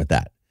be fine with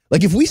that.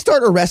 Like if we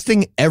start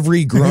arresting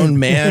every grown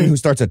man who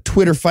starts a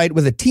Twitter fight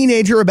with a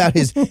teenager about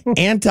his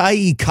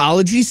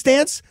anti-ecology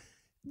stance,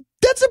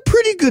 that's a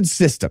pretty good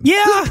system.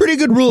 Yeah. That's a pretty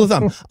good rule of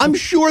thumb. I'm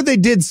sure they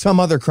did some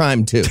other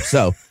crime too,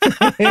 so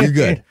you're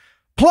good.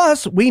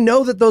 Plus, we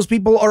know that those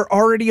people are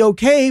already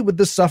okay with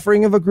the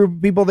suffering of a group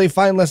of people they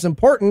find less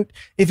important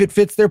if it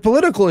fits their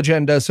political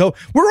agenda. So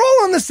we're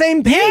all on the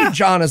same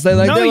page, honestly.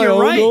 No, you're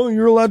right. Oh, no,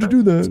 you're allowed to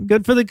do that.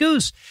 Good for the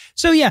goose.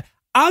 So yeah,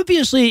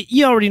 obviously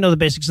you already know the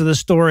basics of the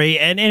story.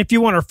 And if you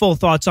want our full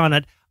thoughts on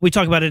it, we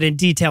talk about it in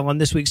detail on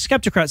this week's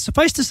Skeptocrat.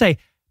 Suffice to say,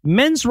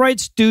 men's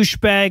rights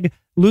douchebag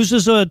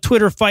loses a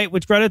Twitter fight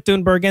with Greta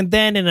Thunberg, and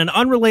then in an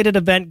unrelated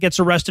event gets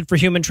arrested for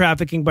human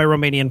trafficking by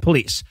Romanian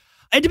police.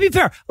 And to be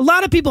fair, a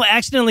lot of people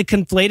accidentally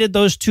conflated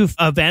those two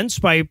events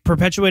by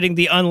perpetuating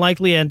the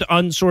unlikely and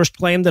unsourced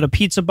claim that a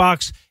pizza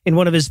box in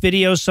one of his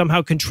videos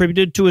somehow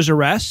contributed to his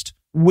arrest.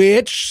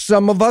 Which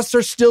some of us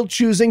are still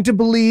choosing to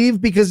believe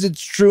because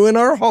it's true in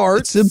our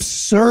hearts. It's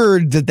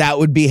absurd that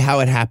would be how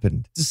it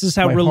happened. This is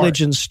how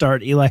religions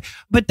start, Eli.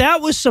 But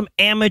that was some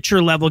amateur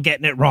level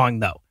getting it wrong,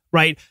 though.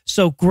 Right?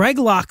 So Greg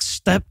Locke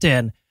stepped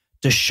in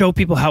to show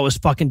people how it was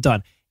fucking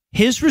done.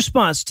 His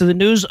response to the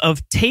news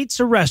of Tate's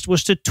arrest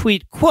was to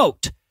tweet,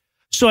 quote,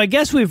 "So I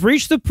guess we've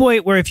reached the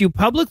point where if you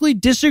publicly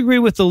disagree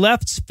with the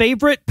left's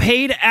favorite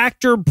paid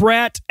actor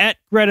brat at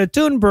Greta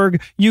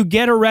Thunberg, you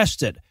get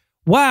arrested.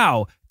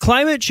 Wow,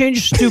 climate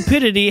change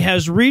stupidity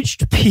has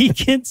reached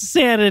peak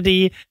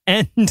insanity,"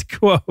 end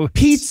quote.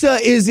 Pizza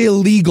is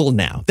illegal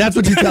now. That's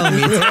what you're telling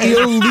me. It's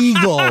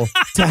illegal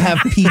to have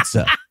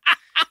pizza.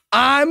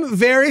 I'm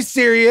very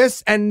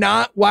serious and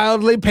not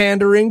wildly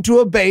pandering to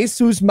a base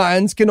whose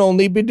minds can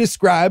only be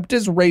described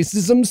as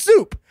racism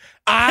soup.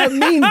 I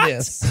mean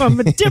this.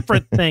 From a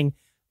different thing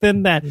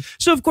than that.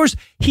 So, of course,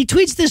 he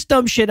tweets this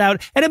dumb shit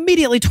out, and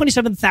immediately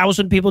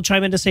 27,000 people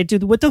chime in to say,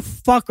 dude, what the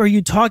fuck are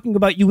you talking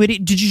about, you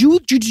idiot? Did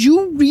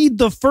you read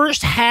the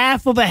first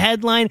half of a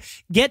headline,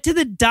 get to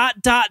the ...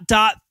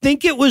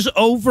 think it was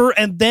over,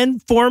 and then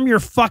form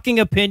your fucking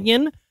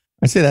opinion?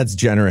 I say that's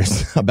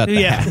generous about that.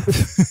 Yeah.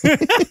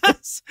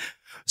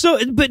 So,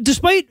 but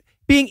despite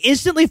being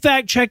instantly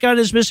fact-checked on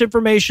his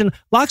misinformation,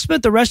 Locke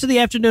spent the rest of the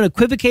afternoon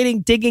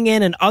equivocating, digging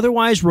in, and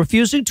otherwise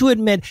refusing to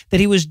admit that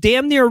he was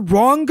damn near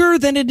wronger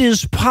than it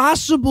is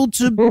possible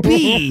to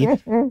be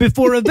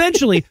before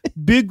eventually,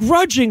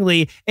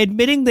 begrudgingly,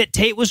 admitting that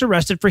Tate was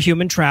arrested for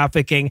human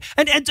trafficking.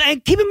 And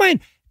keep in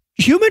mind,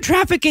 human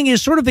trafficking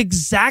is sort of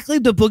exactly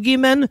the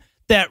boogeyman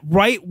that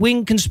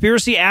right-wing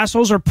conspiracy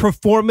assholes are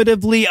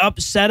performatively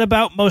upset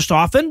about most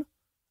often.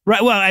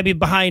 Right? Well, I mean,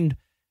 behind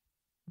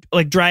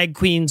like drag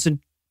queens and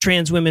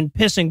trans women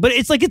pissing, but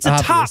it's like it's a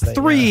top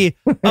three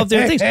of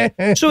their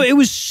things. So it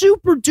was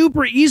super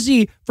duper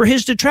easy for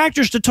his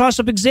detractors to toss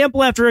up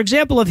example after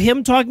example of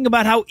him talking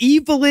about how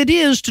evil it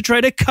is to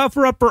try to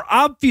cover up or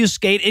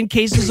obfuscate in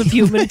cases of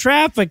human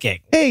trafficking.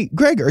 Hey,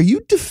 Greg, are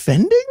you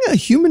defending a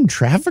human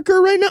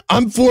trafficker right now?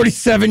 I'm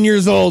 47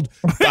 years old.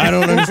 I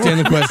don't understand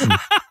the question.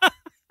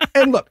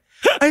 And look,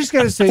 I just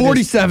got to say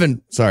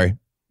 47. Sorry.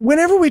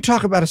 Whenever we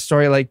talk about a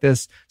story like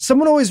this,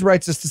 someone always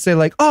writes us to say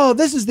like, oh,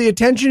 this is the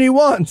attention he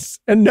wants.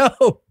 And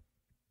no,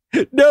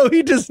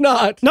 he does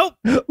not. Nope.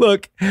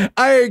 Look,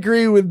 I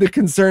agree with the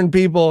concerned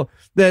people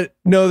that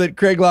know that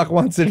Craig Locke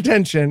wants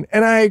attention.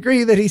 And I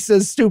agree that he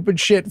says stupid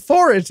shit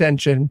for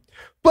attention.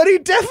 But he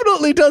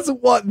definitely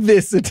doesn't want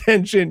this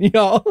attention,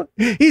 y'all.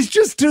 He's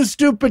just too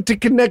stupid to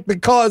connect the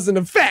cause and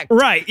effect.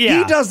 Right,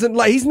 yeah.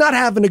 He's not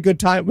having a good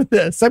time with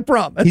this, I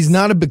promise. He's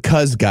not a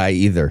because guy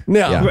either.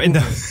 No. Yeah. Right,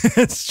 no,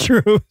 that's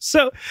true.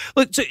 So,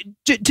 look,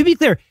 to be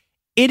clear,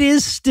 it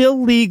is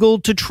still legal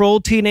to troll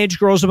teenage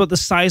girls about the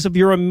size of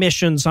your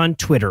emissions on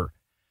Twitter,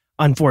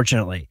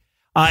 unfortunately.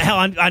 Hell,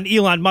 on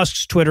Elon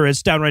Musk's Twitter,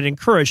 it's downright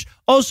encouraged.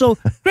 Also,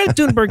 Greta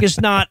Thunberg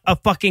is not a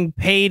fucking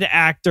paid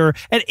actor.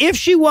 And if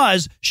she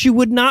was, she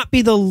would not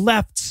be the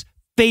left's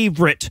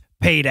favorite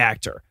paid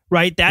actor,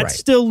 right? That's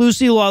still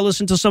Lucy Lawless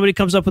until somebody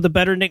comes up with a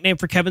better nickname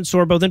for Kevin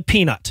Sorbo than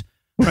Peanut,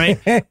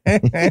 right?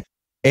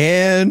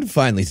 And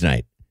finally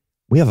tonight,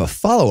 we have a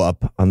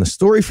follow-up on the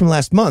story from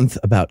last month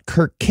about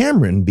Kirk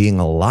Cameron being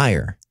a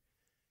liar.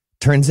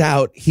 Turns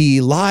out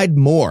he lied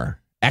more.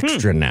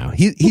 Extra now.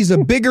 He's a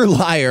bigger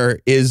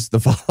liar is the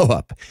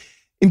follow-up.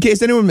 In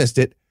case anyone missed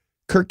it,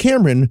 Kirk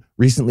Cameron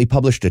recently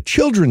published a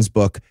children's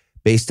book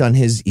based on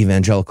his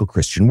evangelical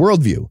Christian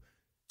worldview.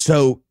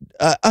 So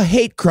a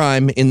hate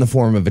crime in the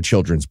form of a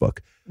children's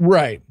book.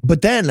 Right.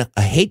 But then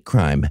a hate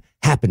crime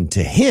happened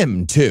to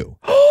him too.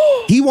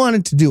 He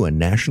wanted to do a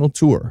national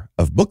tour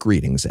of book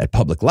readings at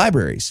public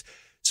libraries.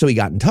 So he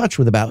got in touch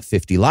with about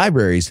 50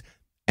 libraries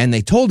and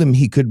they told him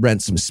he could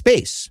rent some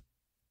space.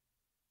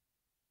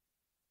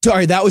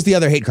 Sorry, that was the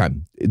other hate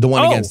crime. The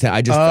one against him.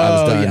 I was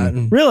done.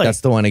 Yeah. Really? That's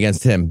the one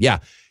against him. Yeah.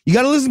 You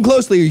got to listen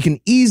closely or you can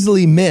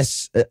easily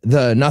miss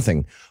the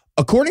nothing.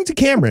 According to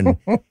Cameron,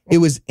 it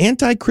was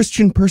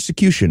anti-Christian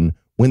persecution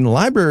when the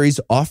libraries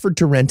offered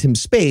to rent him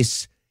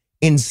space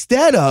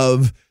instead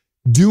of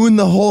doing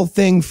the whole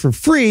thing for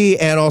free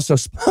and also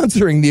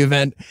sponsoring the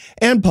event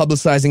and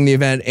publicizing the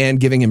event and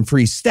giving him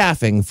free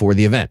staffing for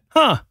the event.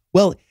 Huh.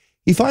 Well,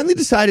 he finally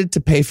decided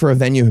to pay for a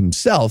venue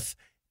himself.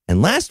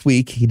 And last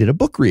week he did a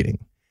book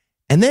reading.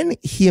 And then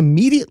he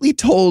immediately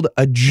told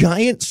a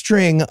giant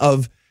string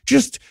of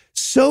just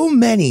so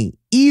many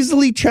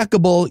easily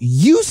checkable,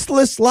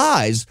 useless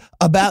lies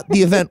about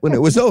the event when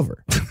it was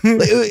over.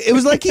 It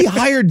was like he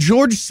hired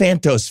George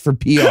Santos for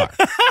PR.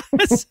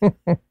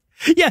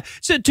 Yeah.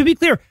 So to be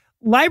clear,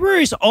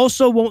 libraries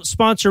also won't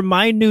sponsor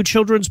my new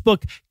children's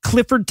book,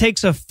 Clifford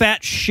Takes a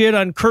Fat Shit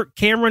on Kirk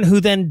Cameron, who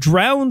then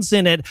drowns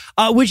in it,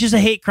 which is a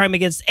hate crime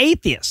against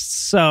atheists.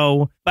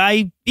 So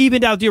I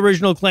evened out the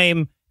original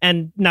claim.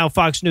 And now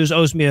Fox News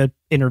owes me an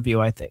interview,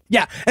 I think.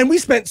 Yeah, and we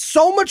spent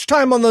so much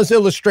time on those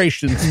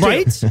illustrations, too.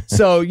 Right?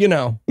 So,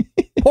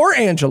 poor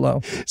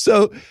Angelo.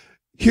 So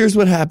here's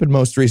what happened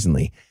most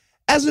recently.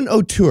 As an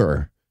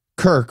auteur,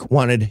 Kirk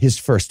wanted his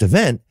first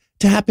event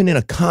to happen in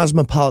a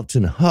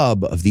cosmopolitan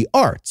hub of the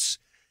arts.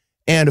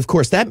 And of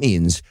course, that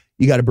means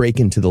you got to break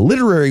into the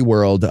literary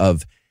world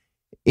of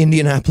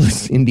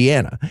Indianapolis,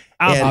 Indiana.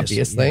 And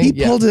obviously. He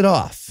pulled it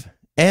off.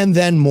 And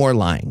then more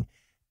lying.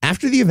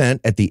 After the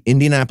event at the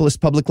Indianapolis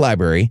Public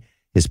Library,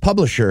 his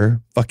publisher,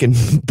 fucking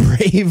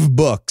Brave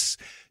Books,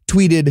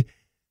 tweeted,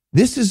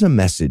 "This is a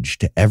message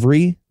to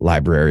every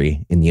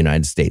library in the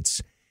United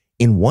States.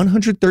 In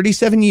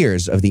 137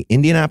 years of the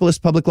Indianapolis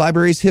Public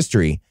Library's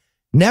history,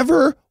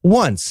 never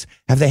once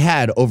have they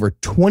had over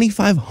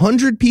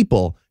 2,500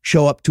 people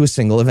show up to a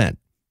single event."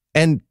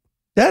 And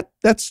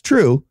that's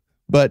true,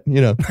 but,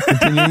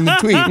 continuing the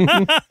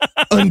tweet,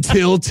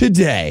 until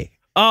today.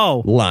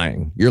 Oh.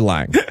 Lying. You're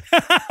lying.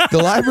 The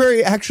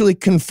library actually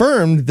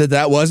confirmed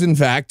that was, in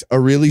fact, a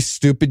really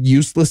stupid,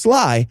 useless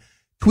lie,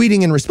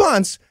 tweeting in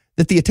response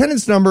that the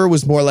attendance number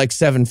was more like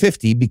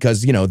 750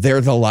 because,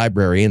 they're the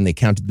library and they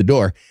counted the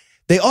door.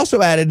 They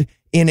also added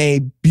in a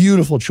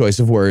beautiful choice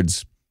of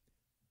words,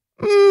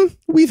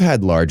 we've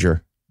had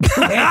larger.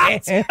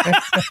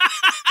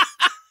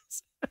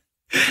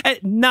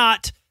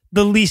 Not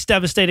the least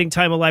devastating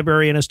time a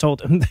librarian has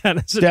told him that.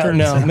 As it turns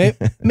out.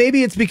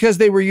 Maybe it's because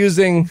they were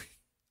using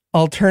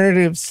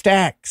alternative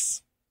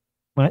stacks.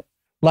 What?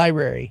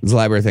 Library. It's a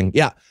library thing.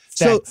 Yeah.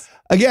 So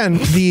again,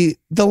 the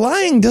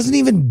lying doesn't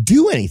even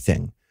do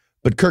anything.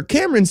 But Kirk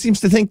Cameron seems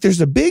to think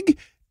there's a big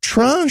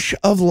tranche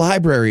of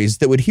libraries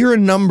that would hear a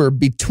number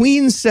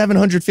between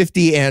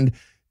 750 and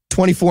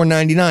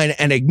 $24.99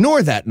 and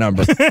ignore that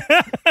number,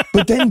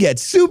 but then get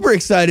super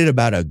excited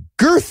about a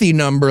girthy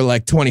number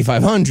like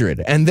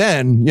 2,500 and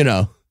then,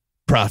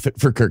 profit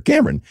for Kirk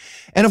Cameron.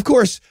 And of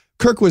course,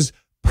 Kirk was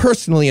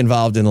personally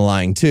involved in the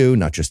lying too,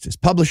 not just his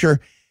publisher.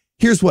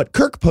 Here's what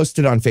Kirk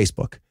posted on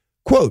Facebook.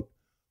 Quote,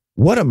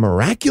 "What a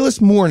miraculous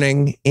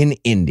morning in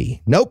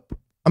Indy." Nope.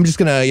 I'm just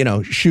going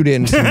to, shoot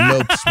in some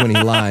nopes when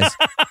he lies.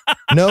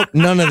 Nope,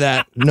 none of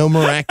that. No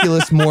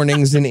miraculous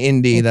mornings in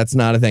Indy. That's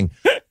not a thing.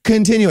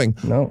 Continuing.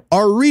 No.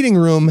 Our reading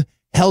room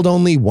held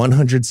only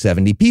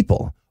 170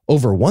 people.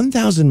 Over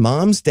 1,000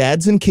 moms,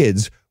 dads, and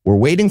kids were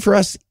waiting for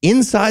us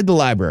inside the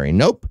library.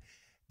 Nope.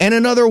 And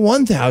another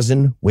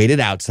 1,000 waited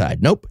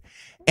outside. Nope.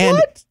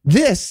 And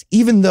this,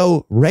 even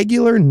though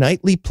regular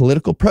nightly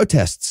political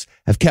protests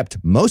have kept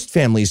most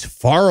families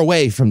far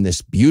away from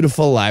this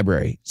beautiful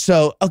library.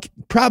 So, okay,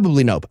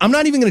 probably nope. I'm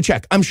not even going to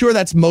check. I'm sure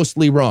that's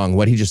mostly wrong,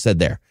 what he just said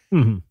there.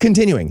 Mm-hmm.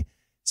 Continuing.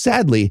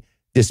 Sadly,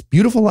 this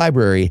beautiful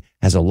library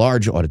has a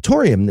large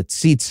auditorium that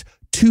seats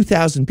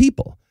 2,000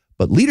 people,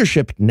 but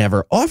leadership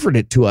never offered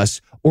it to us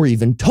or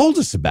even told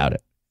us about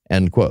it.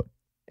 End quote.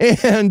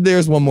 And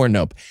there's one more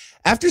nope.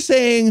 After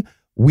saying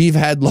we've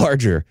had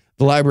larger,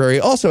 the library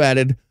also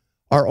added,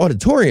 our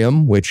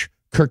auditorium, which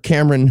Kirk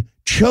Cameron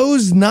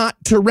chose not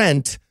to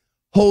rent,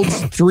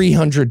 holds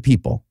 300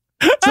 people.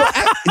 So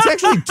it's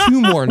actually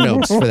two more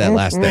notes for that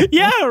last thing.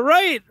 Yeah,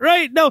 right.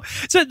 No,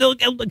 so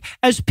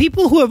as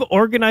people who have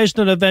organized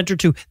an event or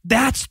two,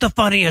 that's the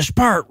funniest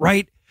part,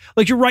 right?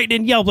 Like you're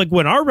writing in Yelp, like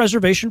when our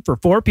reservation for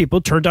 4 people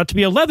turned out to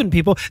be 11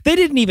 people, they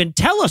didn't even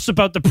tell us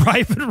about the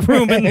private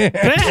room in the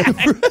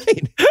back.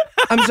 Right.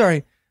 I'm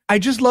sorry. I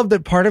just love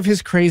that part of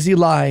his crazy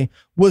lie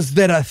was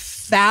that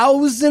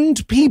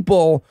 1,000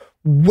 people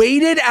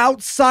waited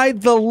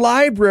outside the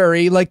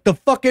library like the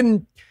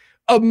fucking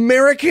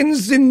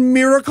Americans in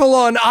Miracle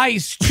on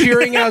Ice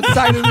cheering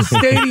outside of the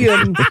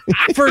stadium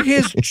for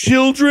his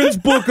children's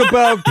book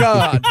about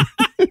God.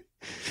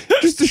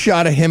 Just a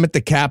shot of him at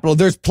the Capitol.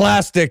 There's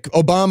plastic.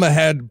 Obama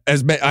had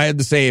I had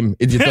the same.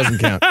 It just doesn't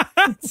count.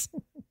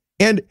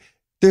 And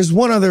there's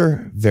one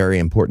other very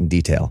important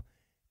detail.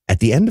 At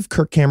the end of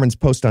Kirk Cameron's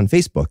post on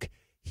Facebook,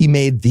 he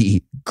made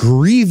the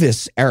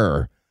grievous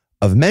error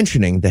of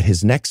mentioning that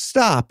his next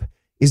stop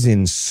is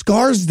in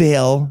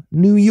Scarsdale,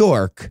 New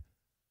York,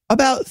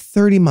 about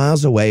 30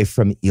 miles away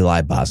from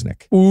Eli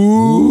Bosnick.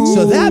 Ooh.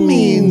 So that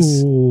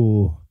means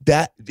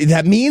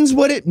that means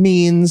what it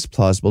means,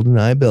 plausible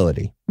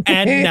deniability.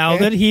 And now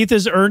that Heath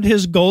has earned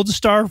his gold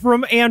star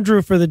from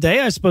Andrew for the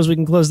day, I suppose we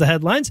can close the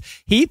headlines.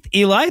 Heath,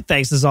 Eli,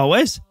 thanks as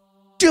always.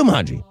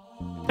 Jumanji.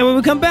 And when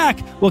we come back,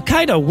 we'll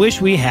kind of wish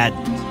we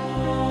hadn't.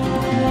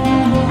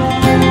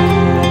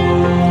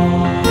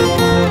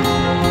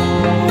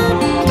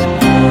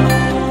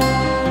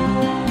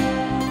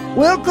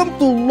 Welcome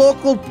to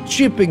local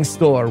shipping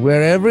store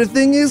where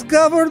everything is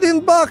covered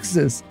in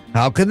boxes.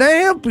 How can I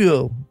help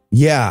you?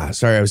 Yeah,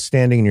 sorry, I was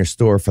standing in your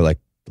store for like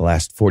the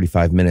last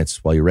 45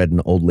 minutes while you read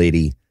an old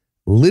lady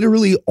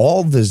literally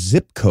all the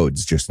zip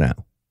codes just now.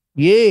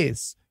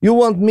 Yes. You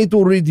want me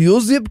to read you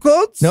zip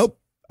codes? Nope,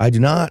 I do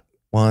not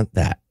want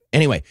that.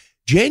 Anyway,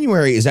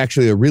 January is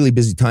actually a really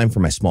busy time for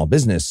my small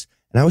business,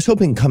 and I was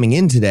hoping coming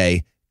in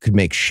today could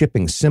make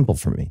shipping simple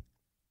for me.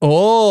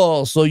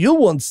 Oh, so you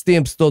want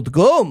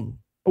stamps.com?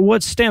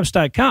 What's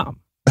stamps.com?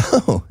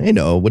 Oh, hey,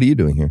 no, what are you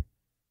doing here?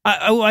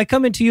 I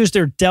come in to use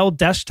their Dell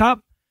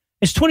desktop.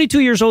 It's 22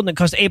 years old and it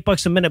costs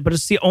 $8 a minute, but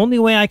it's the only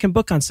way I can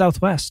book on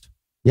Southwest.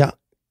 Yeah,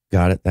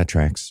 got it. That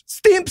tracks.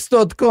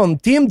 Stamps.com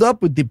teamed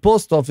up with the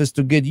post office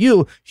to get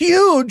you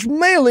huge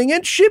mailing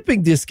and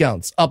shipping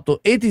discounts, up to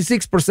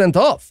 86%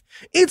 off.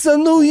 It's a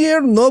new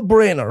year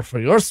no-brainer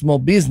for your small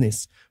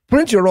business.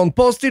 Print your own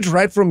postage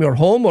right from your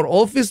home or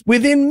office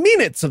within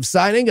minutes of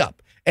signing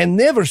up. And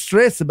never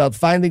stress about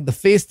finding the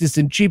fastest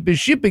and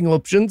cheapest shipping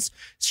options.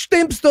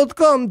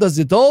 Stamps.com does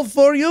it all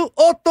for you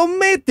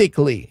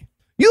automatically.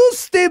 Use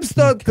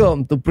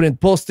Stamps.com to print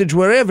postage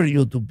wherever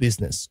you do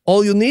business.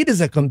 All you need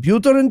is a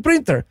computer and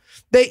printer.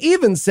 They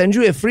even send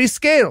you a free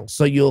scale,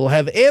 so you'll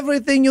have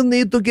everything you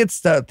need to get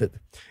started.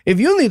 If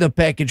you need a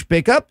package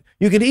pickup,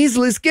 you can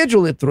easily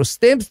schedule it through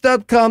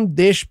Stamps.com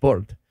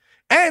dashboard.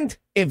 And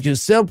if you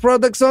sell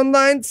products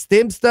online,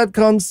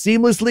 Stamps.com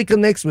seamlessly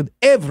connects with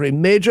every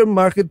major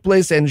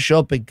marketplace and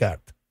shopping cart.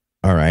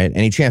 All right.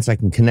 Any chance I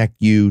can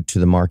connect you to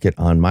the market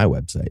on my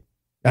website?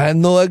 I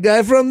know a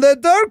guy from the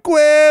dark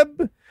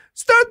web.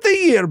 Start the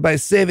year by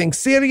saving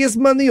serious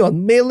money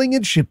on mailing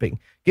and shipping.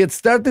 Get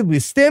started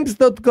with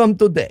Stamps.com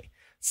today.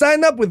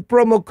 Sign up with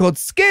promo code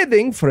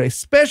SCATHING for a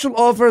special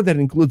offer that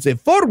includes a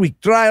 4-week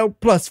trial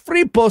plus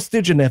free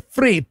postage and a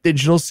free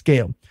digital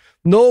scale.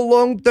 No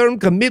long-term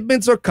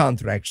commitments or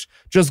contracts.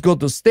 Just go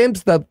to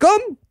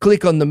Stamps.com,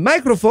 click on the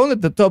microphone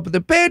at the top of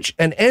the page,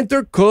 and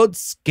enter code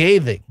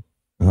SCATHING.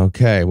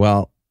 Okay,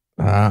 well,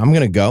 I'm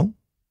going to go.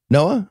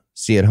 Noah,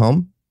 see you at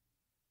home.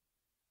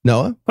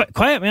 Noah?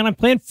 Quiet, man. I'm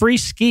playing free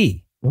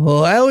ski.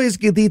 Well, I always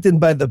get eaten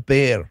by the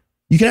bear.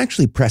 You can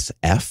actually press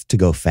F to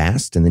go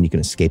fast, and then you can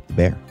escape the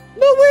bear.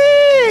 No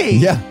way!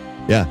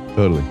 Yeah,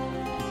 totally.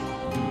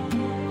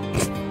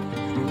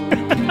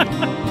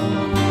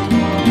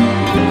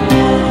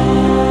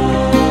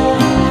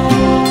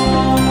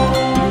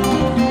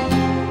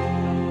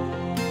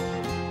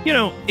 You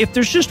know, if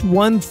there's just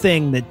one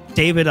thing that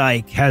David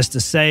Icke has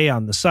to say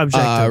on the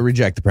subject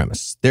Reject the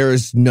premise. There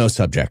is no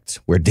subject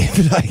where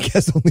David Icke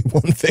has only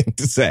one thing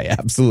to say.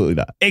 Absolutely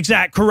not.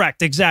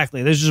 Correct,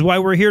 exactly. This is why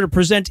we're here to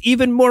present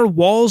even more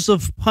walls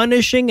of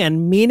punishing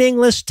and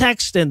meaningless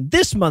text in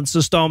this month's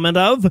installment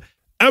of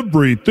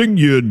Everything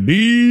You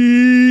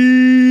Need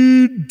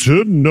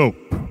to Know.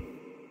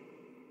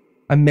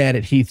 I'm mad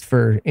at Heath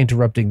for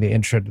interrupting the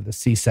intro to the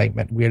C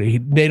segment.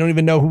 They don't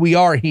even know who we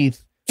are,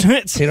 Heath.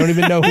 They don't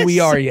even know who we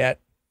are yet.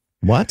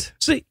 What?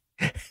 See,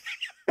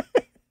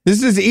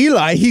 This is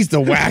Eli. He's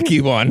the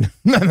wacky one.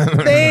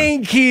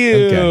 Thank you.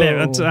 okay,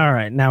 that's all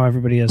right. Now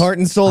everybody is Heart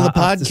and Soul, the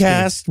up to speed.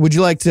 podcast. Would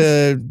you like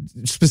to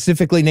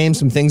specifically name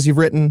some things you've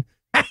written?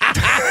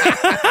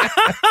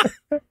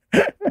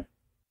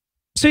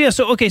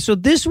 So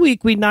this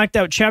week we knocked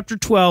out chapter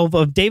 12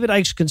 of David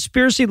Icke's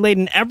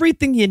conspiracy-laden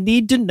Everything You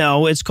Need to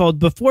Know. It's called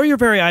Before Your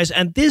Very Eyes,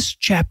 and this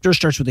chapter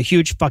starts with a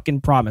huge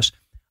fucking promise.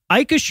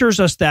 Icke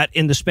assures us that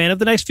in the span of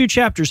the next few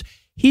chapters,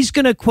 he's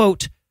going to,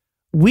 quote,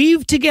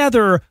 weave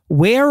together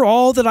where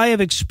all that I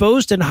have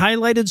exposed and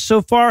highlighted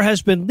so far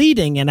has been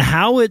leading and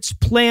how it's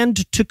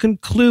planned to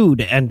conclude,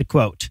 end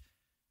quote.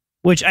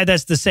 Which,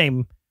 that's the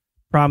same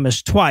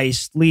promise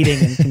twice, leading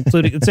and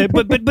concluding.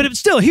 but it's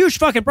still a huge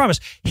fucking promise.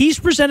 He's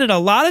presented a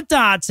lot of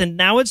dots, and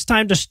now it's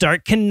time to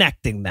start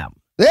connecting them.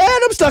 And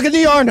I'm stuck in the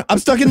yarn. I'm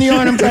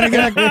trying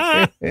to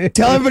connect.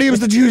 Tell everybody it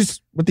was the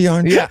Jews with the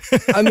yarn. Yeah.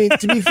 I mean,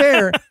 to be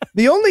fair,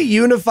 the only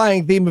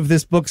unifying theme of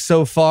this book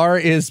so far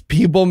is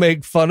people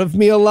make fun of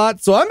me a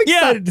lot. So I'm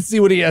excited to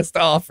see what he has to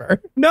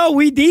offer. No,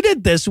 we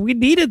needed this.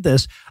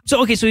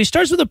 So he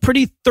starts with a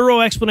pretty thorough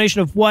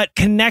explanation of what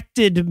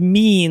connected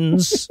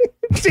means.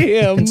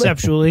 Damn.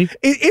 Conceptually.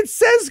 It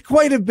says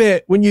quite a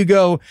bit when you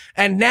go,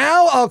 and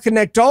now I'll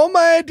connect all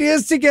my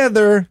ideas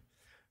together.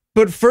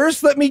 But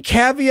first, let me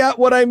caveat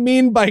what I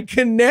mean by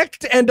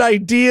connect and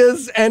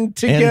ideas and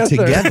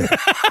together.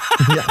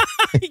 Yeah.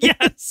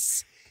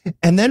 Yes.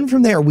 And then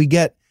from there, we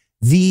get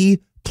the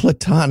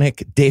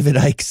platonic David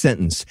Icke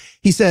sentence.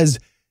 He says,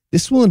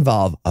 this will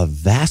involve a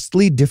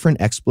vastly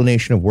different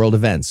explanation of world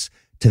events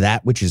to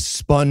that which is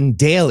spun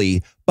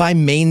daily by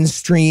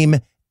mainstream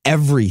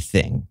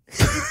everything.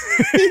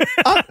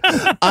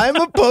 I'm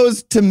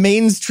opposed to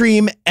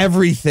mainstream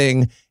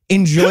everything.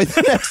 Enjoy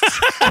the next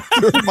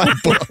chapter of my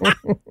book.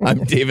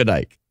 I'm David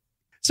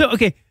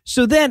Icke.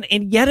 So then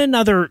in yet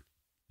another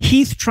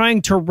Heath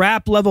trying to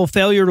rap level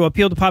failure to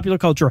appeal to popular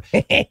culture,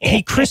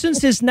 he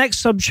christens his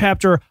next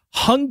subchapter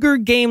Hunger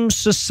Games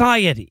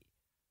Society.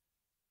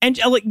 And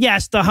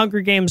yes, the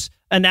Hunger Games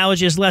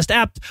analogy is less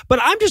apt, but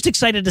I'm just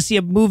excited to see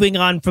him moving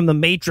on from the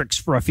Matrix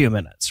for a few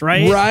minutes,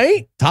 right?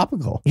 Right?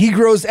 Topical. He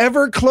grows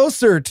ever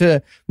closer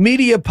to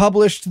media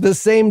published the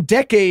same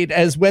decade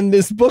as when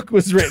this book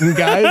was written,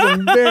 guys.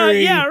 I'm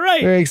very,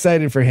 very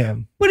excited for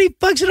him. But he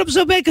fucks it up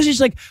so bad because he's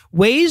like,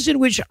 ways in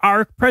which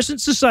our present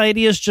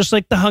society is just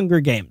like the Hunger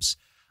Games.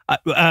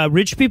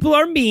 Rich people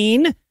are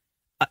mean.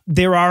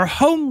 There are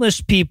homeless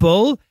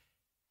people.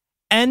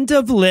 End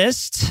of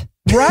list.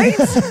 Right?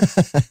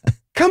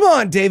 Come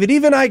on, David.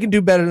 Even I can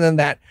do better than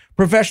that.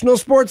 Professional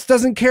sports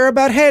doesn't care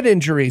about head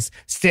injuries.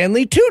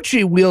 Stanley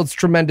Tucci wields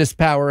tremendous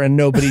power and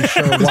nobody's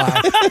sure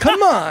why.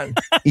 Come on.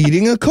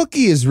 Eating a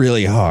cookie is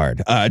really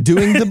hard.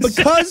 Doing the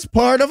because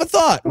part of a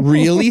thought,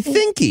 really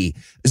thinky.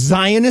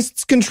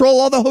 Zionists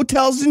control all the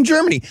hotels in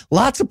Germany.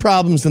 Lots of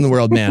problems in the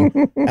world,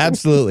 man.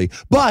 Absolutely.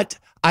 But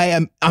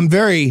I'm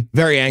very,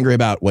 very angry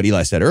about what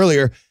Eli said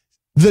earlier.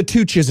 The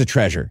Tooch is a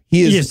treasure.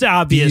 He is it's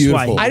obvious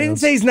beautiful. why. I didn't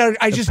say he's not.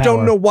 I just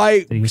don't know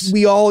why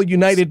we all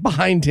united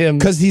behind him.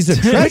 Because he's a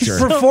treasure.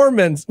 Which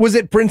performance? Was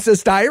it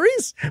Princess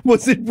Diaries?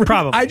 Was it?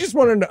 Probably. I just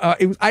want to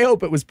know. I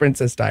hope it was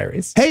Princess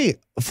Diaries. Hey,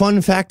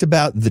 fun fact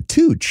about the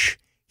Tooch.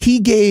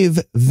 He gave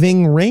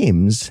Ving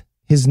Rhames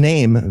his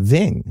name,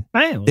 Ving.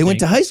 They went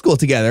to high school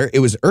together. It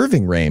was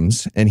Irving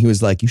Rhames. And he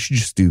was like, you should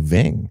just do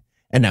Ving.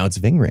 And now it's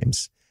Ving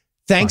Rhames.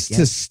 Thanks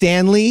to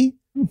Stanley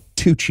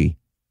Tucci.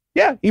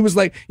 Yeah, he was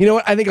like, you know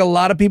what? I think a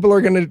lot of people are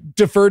going to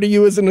defer to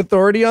you as an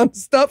authority on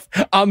stuff.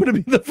 I'm going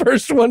to be the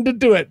first one to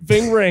do it.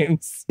 Ving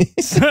Rhames.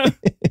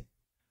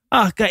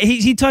 God,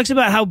 he talks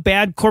about how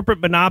bad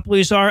corporate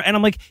monopolies are. And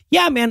I'm like,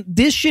 yeah, man,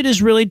 this shit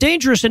is really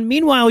dangerous. And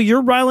meanwhile,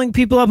 you're riling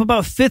people up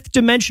about fifth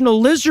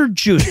dimensional lizard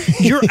juice.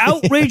 You're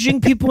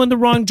outraging people in the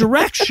wrong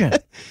direction.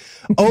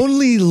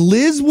 Only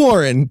Liz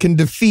Warren can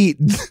defeat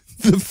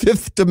the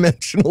fifth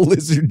dimensional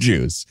lizard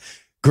juice.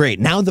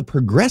 Great. Now the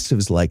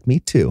progressives like me,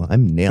 too.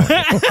 I'm nailing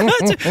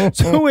it.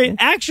 So wait,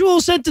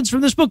 actual sentence from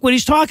this book when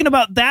he's talking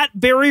about that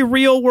very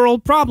real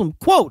world problem.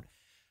 Quote,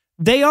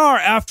 They are,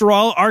 after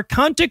all,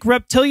 archontic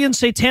reptilian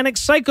satanic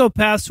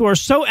psychopaths who are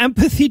so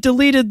empathy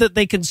deleted that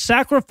they can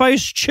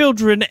sacrifice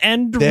children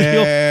and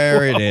There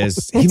real it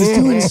is. He was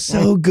doing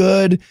so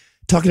good,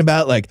 talking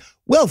about like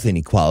wealth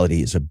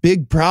inequality is a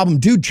big problem.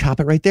 Dude, chop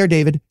it right there,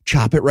 David.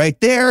 Chop it right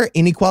there.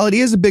 Inequality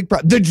is a big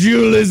problem. The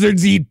Jew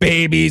lizards eat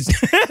babies.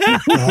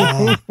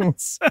 Oh,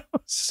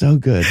 so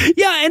good.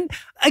 Yeah, and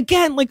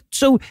again, like,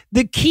 so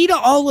the key to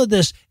all of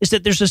this is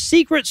that there's a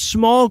secret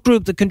small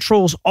group that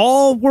controls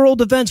all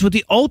world events with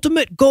the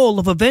ultimate goal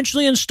of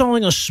eventually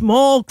installing a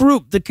small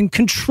group that can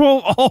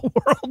control all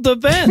world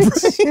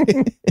events.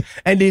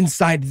 And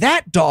inside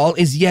that doll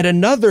is yet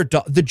another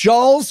doll. The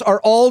dolls are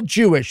all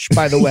Jewish,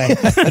 by the way.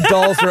 The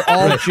dolls are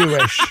all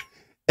Jewish.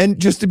 And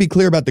just to be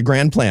clear about the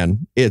grand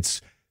plan,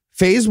 it's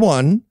phase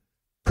 1,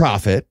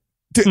 profit.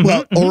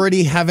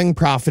 Already having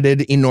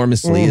profited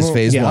enormously is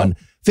phase 1.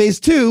 Phase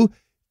 2,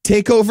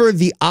 take over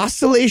the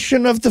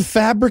oscillation of the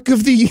fabric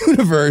of the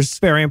universe.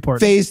 Very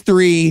important. Phase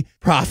 3,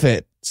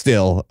 profit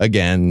still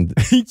again.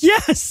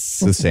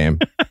 Yes. The same.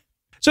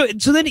 So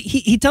then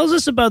he tells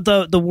us about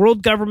the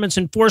world government's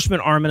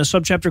enforcement arm in a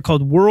subchapter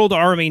called World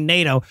Army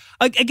NATO.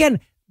 Again,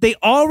 they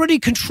already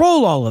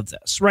control all of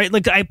this, right?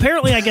 Like,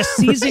 apparently, I guess,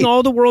 seizing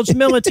all the world's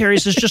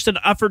militaries is just an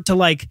effort to,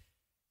 like,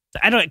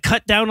 I don't know,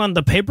 cut down on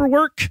the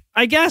paperwork,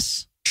 I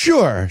guess.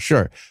 Sure.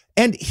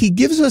 And he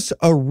gives us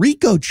a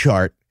RICO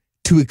chart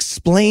to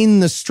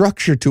explain the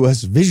structure to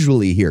us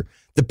visually here.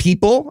 The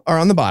people are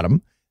on the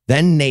bottom,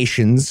 then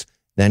nations,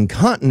 then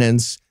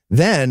continents,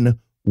 then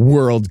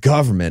world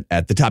government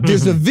at the top.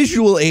 There's a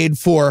visual aid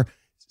for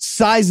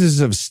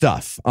sizes of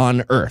stuff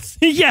on Earth.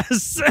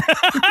 Yes.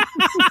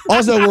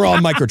 Also, we're all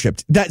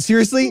microchipped. That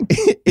seriously,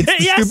 it's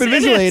the stupid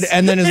visual aid,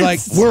 and then it's like,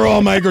 we're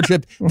all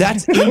microchipped.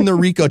 That's in the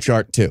RICO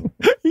chart too.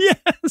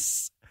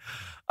 Yes.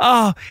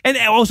 And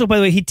also, by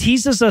the way, he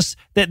teases us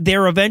that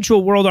their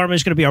eventual world army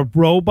is going to be a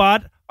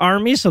robot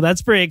army, so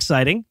that's very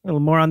exciting. A little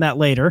more on that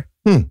later.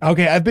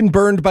 Okay, I've been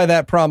burned by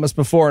that promise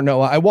before,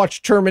 Noah. I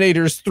watched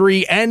Terminators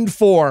 3 and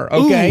 4,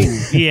 okay?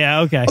 Ooh, yeah,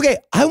 okay. Okay,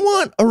 I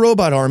want a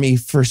robot army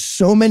for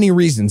so many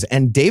reasons,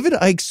 and David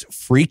Icke's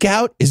freak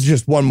out is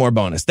just one more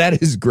bonus.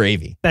 That is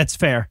gravy. That's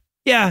fair.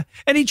 Yeah,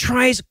 and he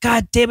tries,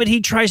 God damn it,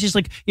 he's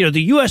like,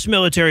 the U.S.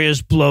 military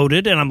is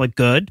bloated, and I'm like,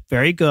 good,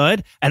 very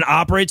good, and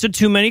operates in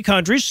too many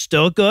countries,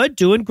 still good,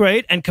 doing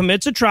great, and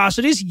commits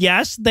atrocities,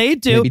 yes, they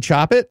do. Maybe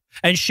chop it?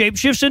 And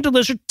shapeshifts into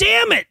lizard,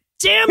 damn it!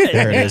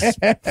 There it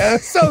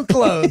is. So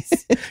close.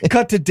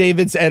 Cut to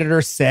David's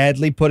editor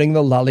sadly putting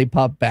the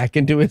lollipop back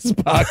into his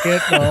pocket.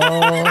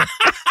 Oh,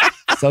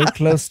 so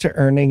close to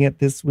earning it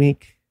this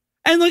week.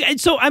 And look,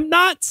 so I'm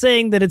not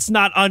saying that it's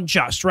not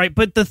unjust, right?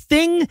 But the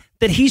thing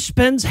that he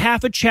spends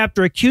half a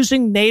chapter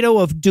accusing NATO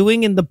of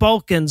doing in the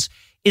Balkans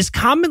is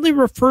commonly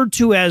referred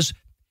to as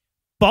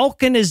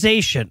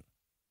Balkanization.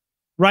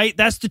 Right?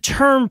 That's the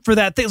term for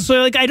that thing. So,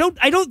 like, I don't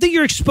think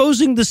you're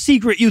exposing the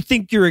secret you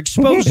think you're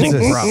exposing.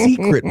 It's a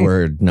secret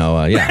word,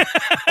 Noah. Yeah.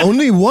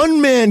 Only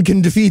one man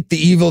can defeat the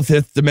evil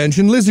fifth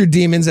dimension lizard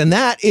demons, and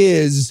that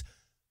is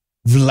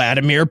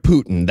Vladimir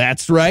Putin.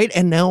 That's right.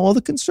 And now all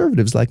the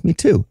conservatives like me,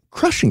 too.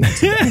 Crushing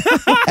it.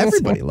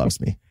 Everybody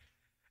loves me.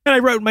 And I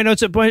wrote in my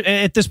notes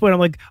at this point, I'm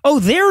like, oh,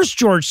 there's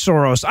George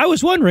Soros. I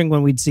was wondering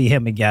when we'd see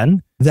him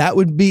again. That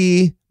would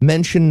be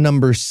mention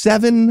number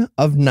 7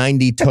 of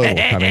 90 total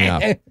coming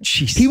up.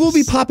 He will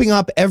be popping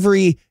up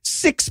every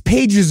 6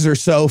 pages or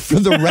so for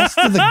the rest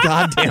of the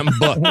goddamn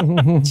book.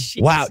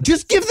 Wow.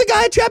 Just give the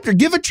guy a chapter.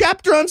 Give a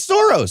chapter on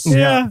Soros.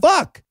 Yeah.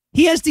 Fuck.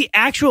 He has the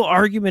actual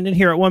argument in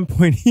here at one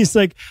point. He's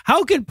like,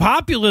 how can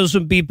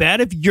populism be bad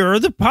if you're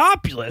the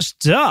populist?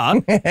 Duh.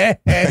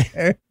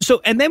 So,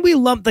 and then we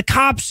lump the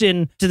cops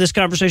into this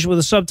conversation with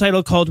a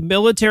subtitle called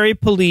Military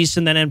Police,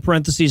 and then in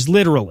parentheses,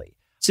 literally.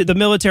 So the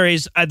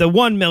military's, the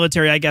one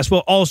military, I guess,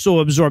 will also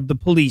absorb the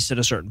police at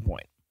a certain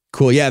point.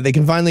 Cool. Yeah, they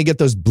can finally get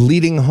those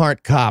bleeding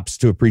heart cops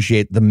to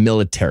appreciate the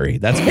military.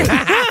 That's good.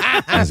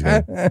 That's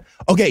good.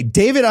 Okay,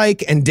 David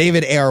Icke and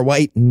David A.R.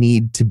 White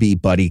need to be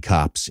buddy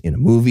cops in a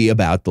movie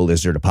about the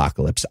lizard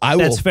apocalypse. I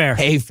will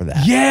pay for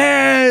that.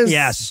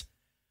 Yes.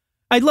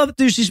 I love it.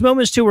 There's these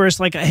moments, too, where it's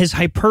like his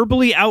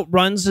hyperbole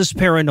outruns his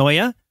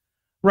paranoia,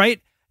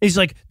 right? He's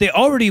like, they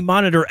already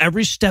monitor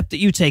every step that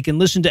you take and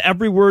listen to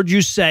every word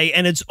you say,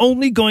 and it's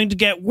only going to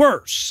get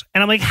worse.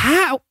 And I'm like,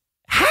 how?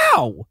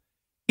 How?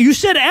 You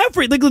said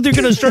like they're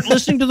going to start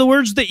listening to the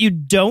words that you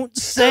don't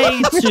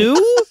say,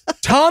 too?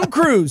 Tom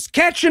Cruise,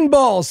 catching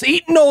balls,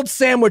 eating old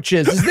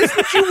sandwiches. Is this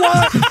what you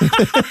want?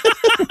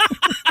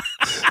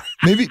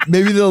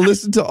 Maybe they'll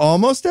listen to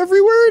almost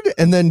every word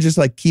and then just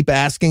like keep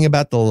asking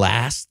about the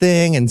last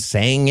thing and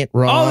saying it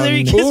wrong. Oh, there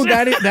you go. Ooh,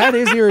 that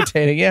is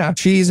irritating. Yeah.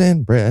 Cheese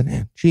and bread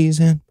and cheese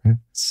and bread.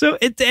 So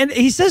and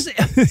he says,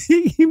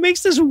 he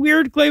makes this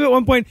weird claim at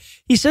one point.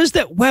 He says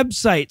that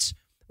websites,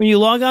 when you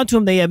log on to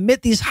them, they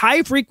emit these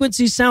high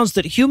frequency sounds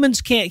that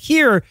humans can't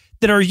hear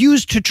that are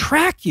used to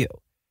track you.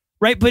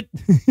 right? But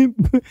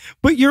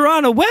you're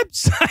on a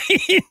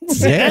website.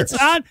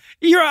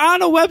 You're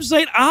on a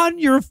website on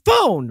your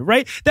phone,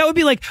 right? That would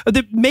be like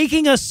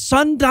making a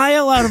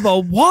sundial out of a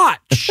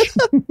watch.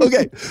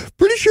 Okay,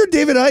 pretty sure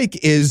David Icke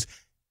is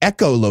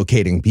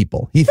echolocating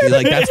people. He feels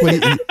like that's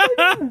what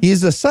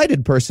he's a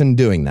sighted person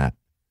doing that.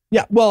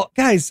 Yeah, well,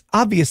 guys,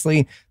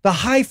 obviously, the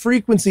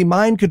high-frequency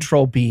mind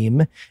control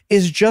beam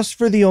is just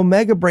for the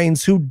Omega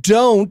brains who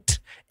don't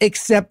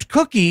accept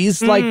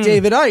cookies like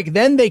David Icke.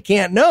 Then they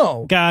can't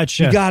know.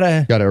 Gotcha. You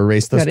gotta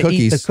erase those cookies.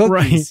 Eat the cookies.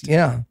 Right.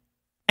 Yeah.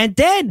 And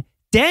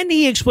then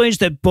he explains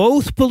that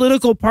both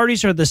political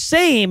parties are the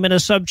same in a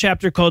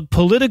subchapter called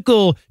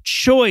Political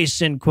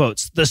Choice, in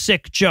quotes, the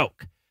sick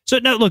joke. So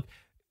now, look,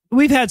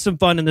 we've had some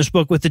fun in this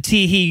book with the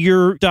tee-hee,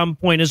 your dumb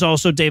point is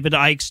also David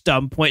Icke's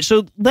dumb point.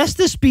 So lest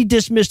this be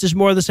dismissed as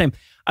more of the same.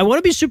 I want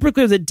to be super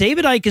clear that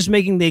David Icke is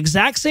making the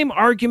exact same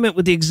argument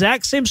with the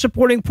exact same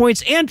supporting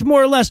points and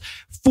more or less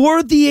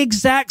for the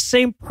exact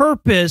same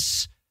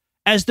purpose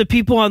as the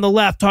people on the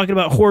left talking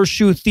about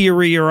horseshoe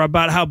theory or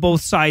about how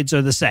both sides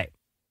are the same.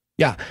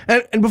 Yeah.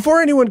 And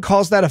before anyone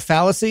calls that a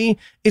fallacy,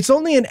 it's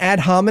only an ad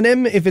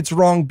hominem if it's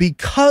wrong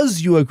because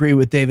you agree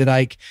with David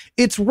Icke.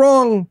 It's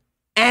wrong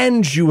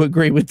and you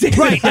agree with David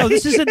Icke. No,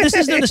 this isn't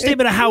a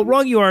statement of how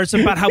wrong you are. It's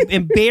about how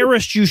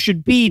embarrassed you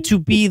should be to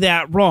be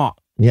that wrong.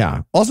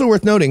 Yeah. Also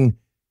worth noting,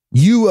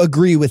 you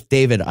agree with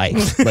David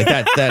Icke. Like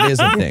that is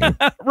a thing.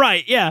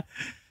 Right. Yeah.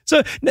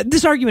 So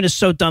this argument is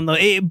so dumb, though.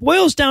 It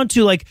boils down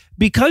to, like,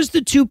 because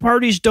the two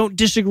parties don't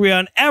disagree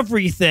on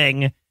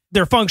everything,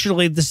 they're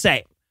functionally the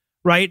same,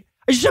 right?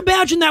 I just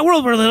imagine that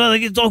world where they're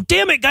like, oh,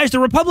 damn it, guys, the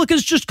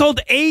Republicans just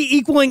called A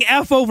equaling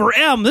F over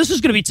M. This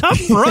is going to be tough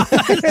for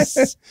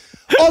us.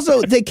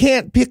 Also, they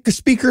can't pick a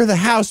Speaker of the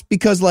House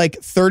because like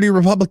 30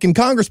 Republican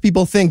Congress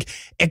people think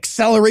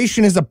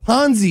acceleration is a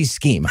Ponzi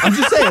scheme. I'm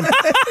just saying,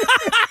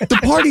 the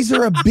parties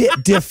are a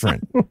bit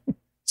different.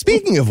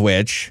 Speaking of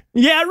which.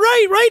 Yeah,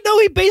 right. No,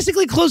 he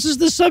basically closes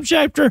the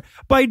subchapter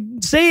by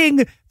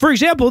saying, for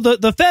example,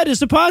 the Fed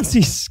is a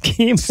Ponzi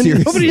scheme.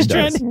 And nobody's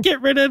trying to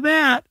get rid of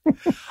that.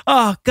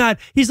 Oh, God.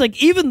 He's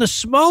like, even the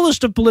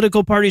smallest of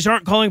political parties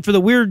aren't calling for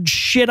the weird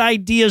shit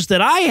ideas that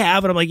I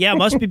have. And I'm like, yeah, it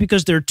must be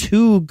because they're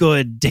too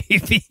good,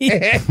 Davey.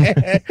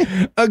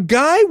 A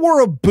guy wore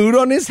a boot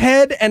on his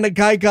head and a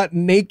guy got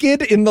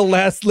naked in the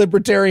last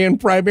Libertarian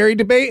primary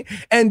debate.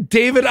 And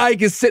David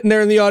Icke is sitting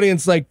there in the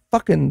audience like,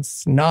 fucking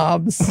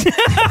snobs.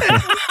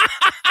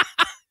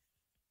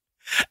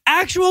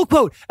 Actual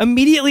quote,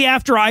 immediately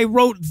after I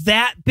wrote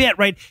that bit,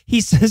 right? He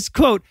says,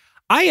 quote,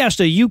 I asked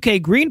a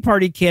UK Green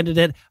Party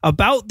candidate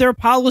about their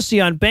policy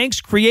on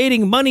banks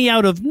creating money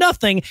out of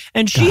nothing,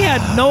 and she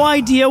had no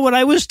idea what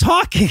I was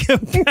talking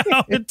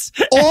about.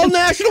 All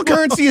national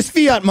currency is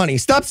fiat money.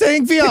 Stop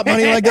saying fiat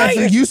money like that's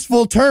a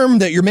useful term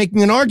that you're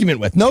making an argument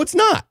with. No, it's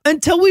not.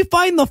 Until we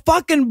find the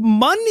fucking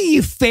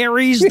money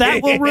fairies,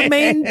 that will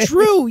remain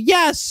true.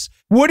 Yes.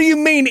 What do you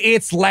mean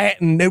it's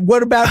Latin?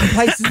 What about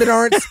places that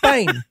aren't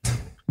Spain?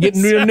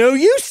 No,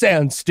 you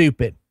sound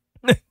stupid.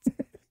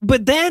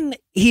 But then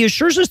he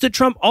assures us that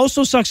Trump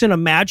also sucks in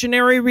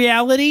imaginary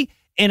reality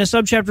in a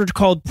subchapter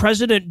called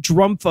President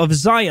Drumpf of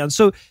Zion.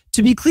 So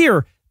to be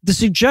clear, the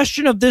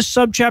suggestion of this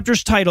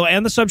subchapter's title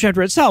and the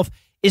subchapter itself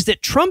is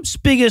that Trump's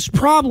biggest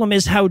problem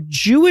is how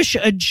Jewish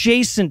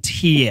adjacent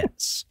he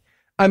is.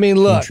 I mean,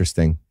 look.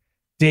 Interesting.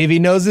 Davey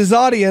knows his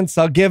audience.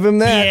 I'll give him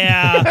that.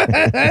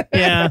 Yeah.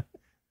 Yeah.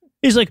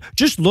 He's like,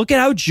 just look at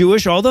how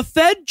Jewish all the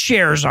Fed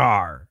chairs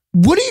are.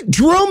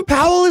 Jerome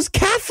Powell is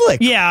Catholic.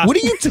 Yeah. What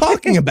are you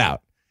talking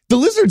about? The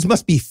lizards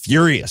must be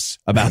furious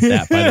about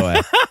that, by the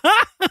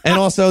way. And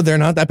also, they're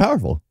not that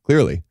powerful,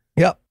 clearly.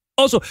 Yep.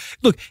 Also,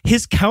 look,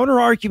 his counter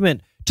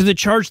argument to the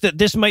charge that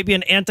this might be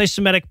an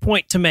anti-Semitic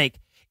point to make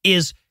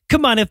is,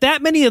 come on, if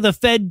that many of the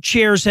Fed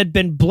chairs had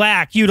been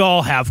black, you'd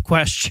all have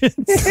questions.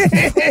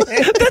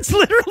 That's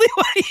literally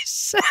what he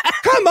said.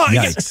 Come on.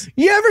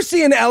 You ever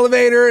see an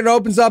elevator and it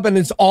opens up and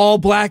it's all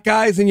black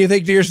guys and you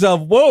think to yourself,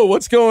 whoa,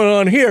 what's going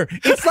on here?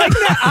 It's like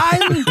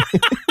that.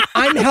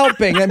 I'm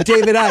helping. I'm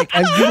David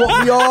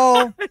Icke.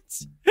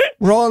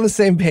 We're all on the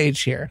same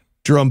page here.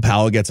 Jerome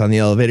Powell gets on the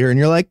elevator and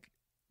you're like,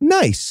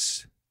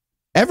 nice.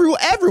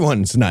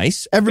 Everyone's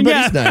nice.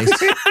 Everybody's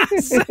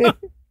nice.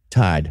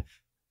 Tied.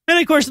 And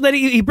of course, then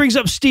he brings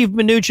up Steve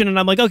Mnuchin, and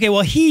I'm like, okay,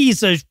 well,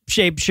 he's a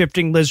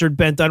shape-shifting lizard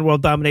bent on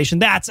world domination.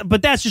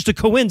 But that's just a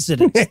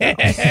coincidence.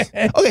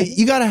 Okay,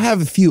 you got to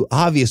have a few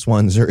obvious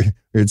ones, or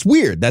it's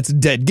weird. That's a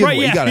dead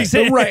giveaway. Right,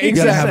 yeah, You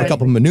got to have a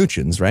couple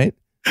Mnuchins, right?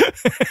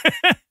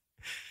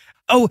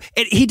 Oh,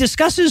 and he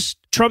discusses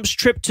Trump's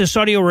trip to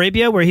Saudi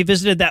Arabia, where he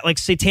visited that like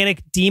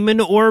satanic demon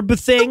orb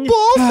thing. The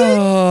ball thing?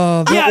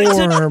 Oh,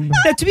 the orb.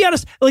 To be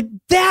honest, like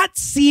that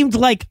seemed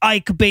like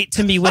Ike bait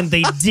to me when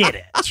they did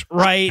it,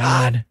 right?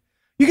 God.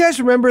 You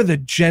guys remember the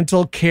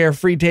gentle,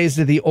 carefree days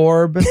of the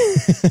orb?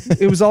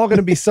 It was all going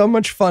to be so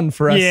much fun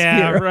for us.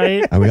 Yeah, here.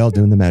 right. Are we all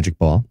doing the magic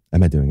ball?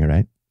 Am I doing it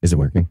right? Is it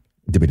working?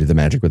 Did we do the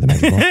magic with the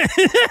magic ball?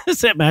 Is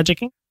that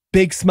magicking?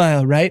 Big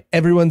smile, right?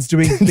 Everyone's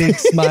doing big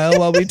smile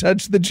while we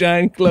touch the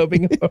giant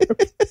glowing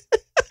orb.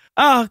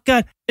 Oh,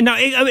 God. Now,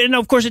 and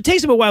of course, it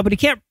takes him a while, but he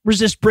can't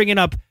resist bringing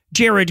up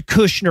Jared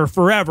Kushner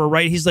forever,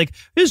 right? He's like,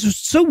 this is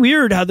so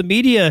weird how the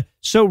media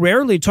so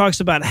rarely talks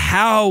about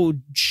how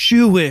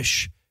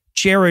Jewish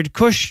Jared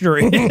Kushner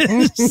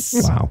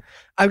is. Wow.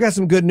 I've got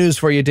some good news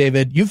for you,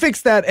 David. You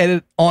fixed that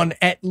edit on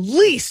at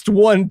least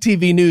one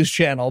TV news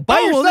channel by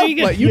yourself, well,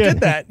 but you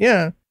did that.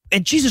 Yeah.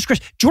 And Jesus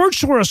Christ, George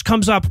Soros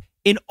comes up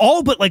in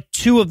all but like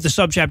 2 of the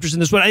subchapters in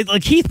this one.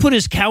 Like Heath put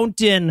his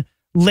count in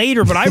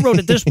later, but I wrote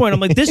at this point, I'm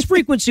like, this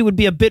frequency would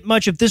be a bit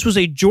much if this was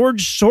a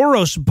George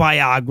Soros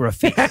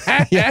biography.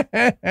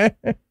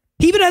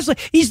 He even has, like,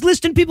 he's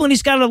listing people and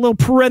he's got a little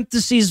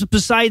parentheses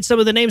beside some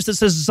of the names that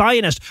says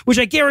Zionist, which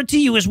I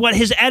guarantee you is what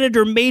his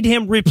editor made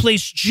him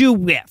replace Jew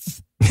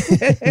with.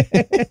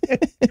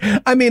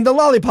 I mean, the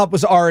lollipop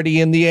was already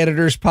in the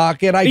editor's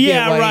pocket. I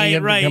get why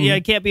right. Yeah,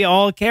 it can't be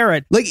all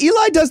carrot. Like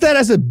Eli does that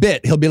as a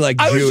bit. He'll be like,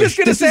 Jewish. I was just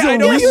going to say, this is I a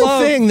don't real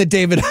love thing that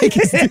David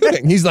Icke is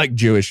doing. He's like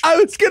Jewish. I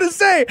was going to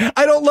say,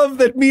 I don't love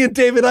that me and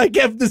David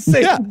Icke have the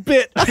same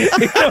bit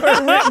in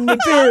our written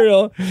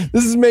material.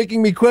 This is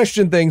making me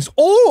question things.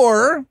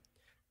 Or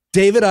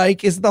David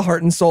Icke is the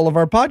heart and soul of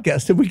our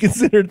podcast. Have we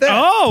considered that?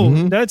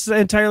 Oh, that's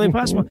entirely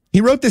possible.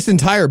 He wrote this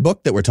entire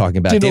book that we're talking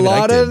about. Did David a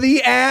lot Icke of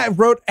the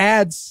wrote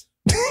ads.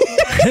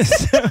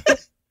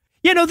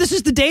 You know, this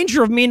is the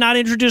danger of me not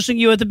introducing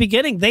you at the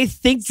beginning. They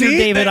think you're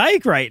David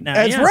Icke right now.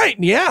 That's right,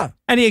 yeah.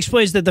 And he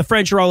explains that the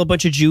French are all a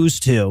bunch of Jews,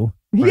 too.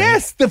 Right?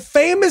 Yes, the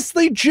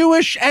famously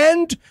Jewish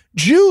and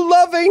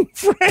Jew-loving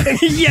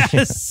French.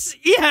 Yes,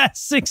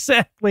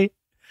 exactly.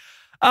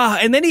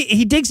 And then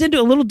he digs into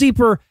a little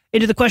deeper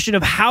into the question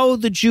of how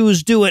the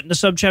Jews do it in a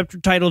subchapter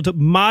titled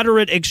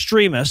Moderate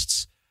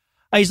Extremists.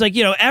 He's like,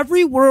 you know,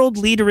 every world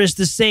leader is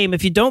the same.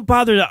 If you don't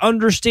bother to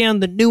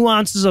understand the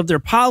nuances of their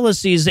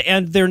policies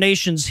and their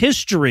nation's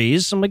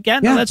histories, I'm like,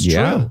 no, that's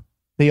true.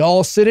 They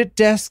all sit at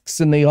desks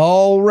and they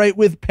all write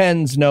with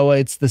pens, Noah.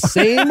 It's the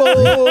same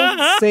old,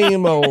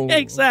 same old.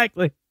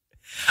 Exactly.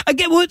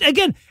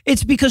 Again,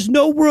 it's because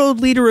no world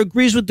leader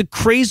agrees with the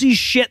crazy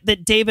shit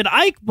that David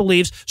Icke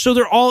believes, so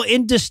they're all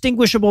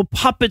indistinguishable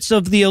puppets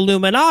of the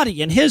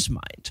Illuminati in his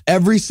mind.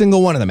 Every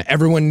single one of them.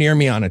 Everyone near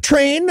me on a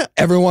train.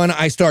 Everyone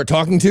I start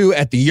talking to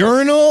at the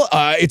urinal.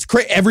 It's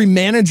crazy. Every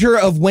manager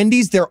of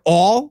Wendy's, they're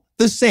all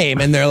the same.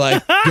 And they're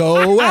like, go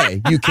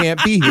away. You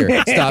can't be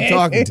here. Stop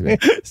talking to me.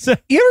 So,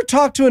 you ever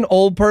talk to an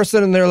old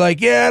person and they're like,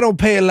 yeah, I don't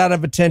pay a lot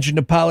of attention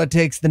to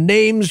politics. The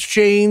names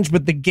change,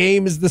 but the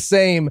game is the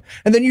same.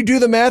 And then you do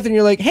the math and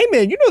you're like, hey,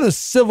 man, you know the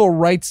civil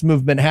rights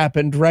movement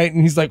happened, right?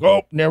 And he's like,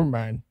 oh, never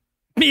mind.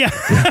 Yeah.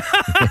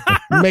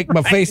 Make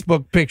my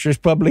Facebook pictures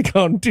public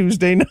on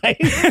Tuesday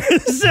night.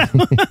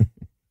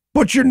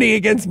 Put your knee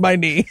against my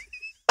knee.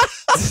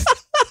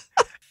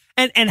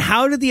 And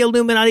how do the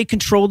Illuminati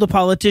control the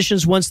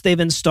politicians once they've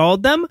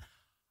installed them?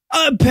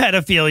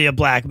 Pedophilia,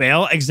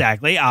 blackmail.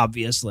 Exactly.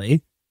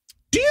 Obviously.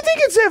 Do you think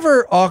it's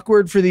ever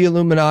awkward for the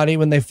Illuminati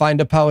when they find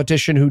a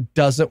politician who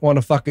doesn't want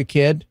to fuck a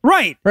kid?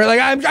 Right. Like,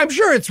 I'm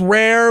sure it's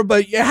rare,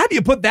 but how do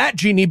you put that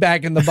genie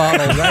back in the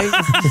bottle,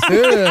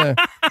 right?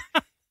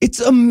 It's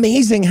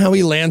amazing how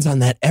he lands on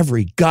that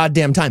every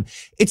goddamn time.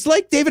 It's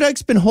like David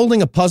Icke's been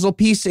holding a puzzle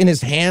piece in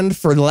his hand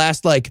for the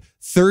last,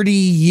 30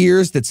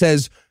 years that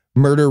says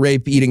murder,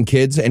 rape, eating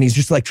kids, and he's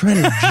just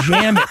trying to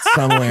jam it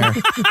somewhere,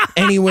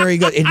 anywhere he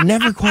goes. It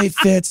never quite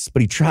fits,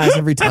 but he tries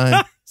every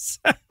time.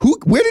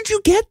 Where did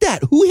you get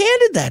that? Who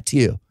handed that to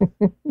you?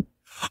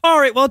 All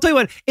right, well, I'll tell you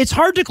what. It's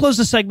hard to close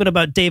the segment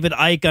about David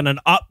Icke on an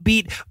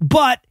upbeat,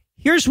 but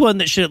here's one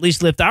that should at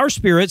least lift our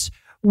spirits.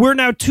 We're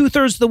now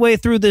 2/3 of the way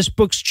through this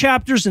book's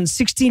chapters and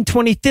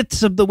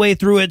 16/25 of the way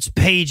through its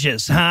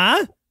pages,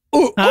 huh?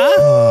 Ooh,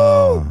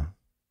 huh?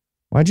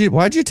 Why'd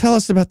you tell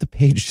us about the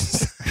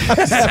pages?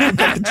 About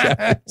the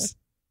chapters.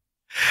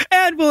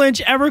 And we'll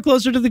inch ever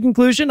closer to the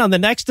conclusion on the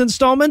next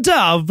installment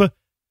of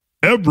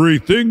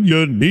Everything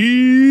You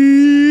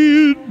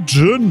Need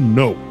to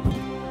Know.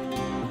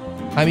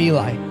 I'm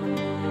Eli.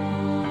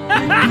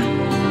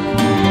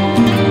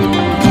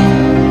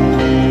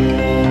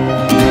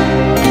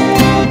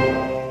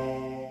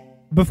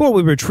 Before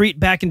we retreat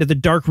back into the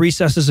dark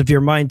recesses of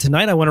your mind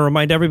tonight, I want to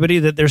remind everybody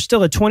that there's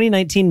still a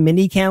 2019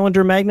 mini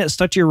calendar magnet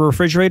stuck to your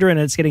refrigerator, and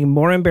it's getting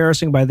more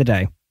embarrassing by the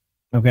day.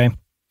 Okay?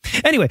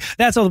 Anyway,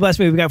 that's all the blast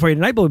movie we got for you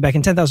tonight. We'll be back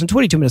in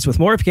 10,022 minutes with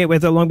more. If you can't wait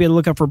that long, be on the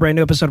lookout for a brand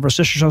new episode of our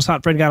sister show's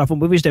Hot Friend God Awful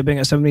Movies, debuting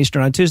at 7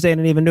 Eastern on Tuesday, and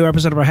an even newer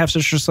episode of our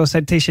half-sister show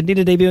Citation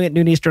Needed, debuting at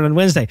noon Eastern on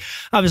Wednesday.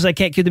 Obviously, I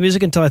can't cue the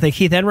music until I thank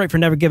Heath Enright for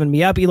never giving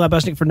me up, Eli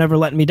Busnick for never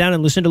letting me down,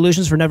 and Lucinda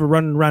Illusions for never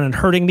running around and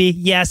hurting me.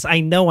 Yes, I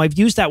know, I've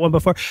used that one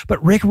before,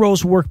 but Rick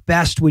rolls work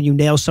best when you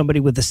nail somebody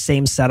with the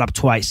same setup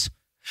twice.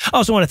 I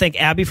also want to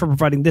thank Abby for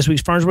providing this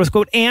week's Farnsworth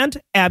quote and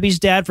Abby's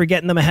dad for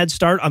getting them a head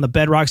start on the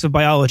bedrocks of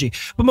biology.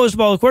 But most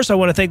of all, of course, I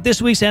want to thank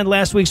this week's and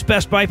last week's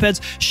best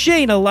bipeds,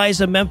 Shane,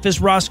 Eliza,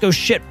 Memphis, Roscoe,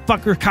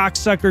 shitfucker,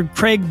 cocksucker,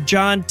 Craig,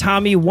 John,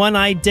 Tommy,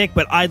 one-eyed dick,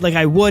 but I'd like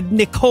I would,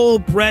 Nicole,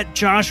 Brett,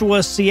 Joshua,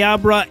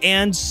 Ciabra,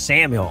 and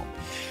Samuel.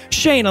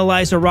 Shane,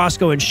 Eliza,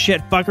 Roscoe, and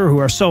Shitfucker, who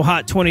are so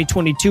hot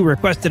 2022,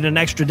 requested an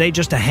extra day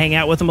just to hang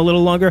out with them a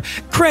little longer.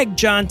 Craig,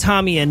 John,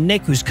 Tommy, and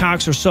Nick, whose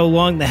cocks are so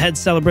long the heads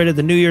celebrated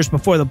the New Year's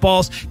before the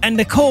balls. And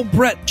Nicole,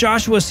 Brett,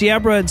 Joshua,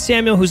 Sierra, and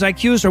Samuel, whose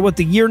IQs are what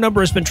the year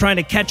number has been trying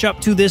to catch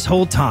up to this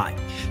whole time.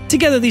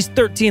 Together, these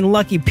 13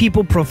 lucky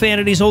people,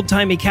 profanities,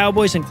 old-timey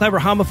cowboys, and clever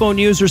homophone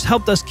users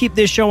helped us keep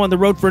this show on the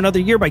road for another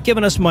year by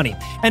giving us money.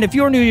 And if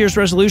your New Year's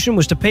resolution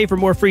was to pay for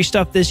more free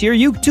stuff this year,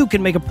 you too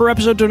can make a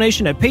per-episode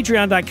donation at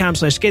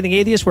patreon.com/Scathing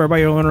Atheist, whereby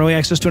you'll earn early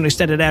access to an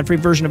extended ad-free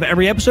version of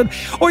every episode.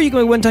 Or you can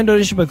make a one-time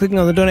donation by clicking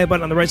on the donate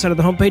button on the right side of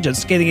the homepage at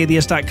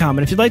scathingatheist.com.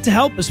 And if you'd like to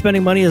help, as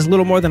spending money is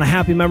little more than a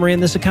happy memory in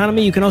this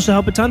economy, you can also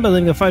help a ton by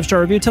leaving a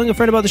 5-star review, telling a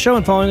friend about the show,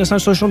 and following us on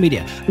social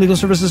media. Legal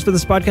services for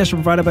this podcast are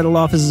provided by the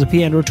law offices of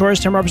P. Andrew Torres.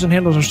 Tim Robertson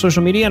handles our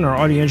social media, and our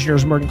audio engineer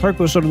is Morgan Clark,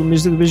 who also the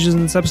music visuals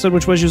in this episode,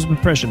 which was used with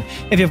permission.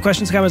 If you have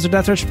questions, comments, or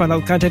death threats, find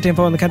out the contact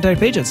info on the contact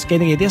page at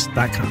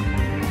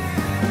scathingatheist.com.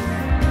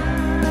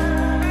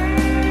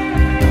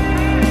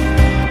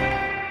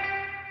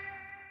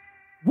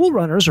 Wool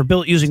runners are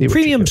built using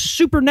premium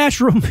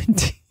supernatural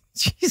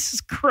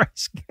Jesus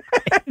Christ,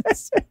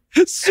 guys.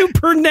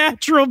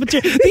 Supernatural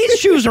material. These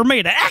shoes are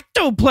made of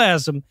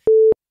ectoplasm.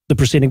 The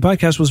preceding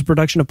podcast was a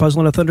production of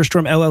Puzzle and a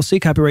Thunderstorm LLC,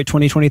 copyright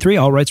 2023,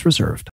 all rights reserved.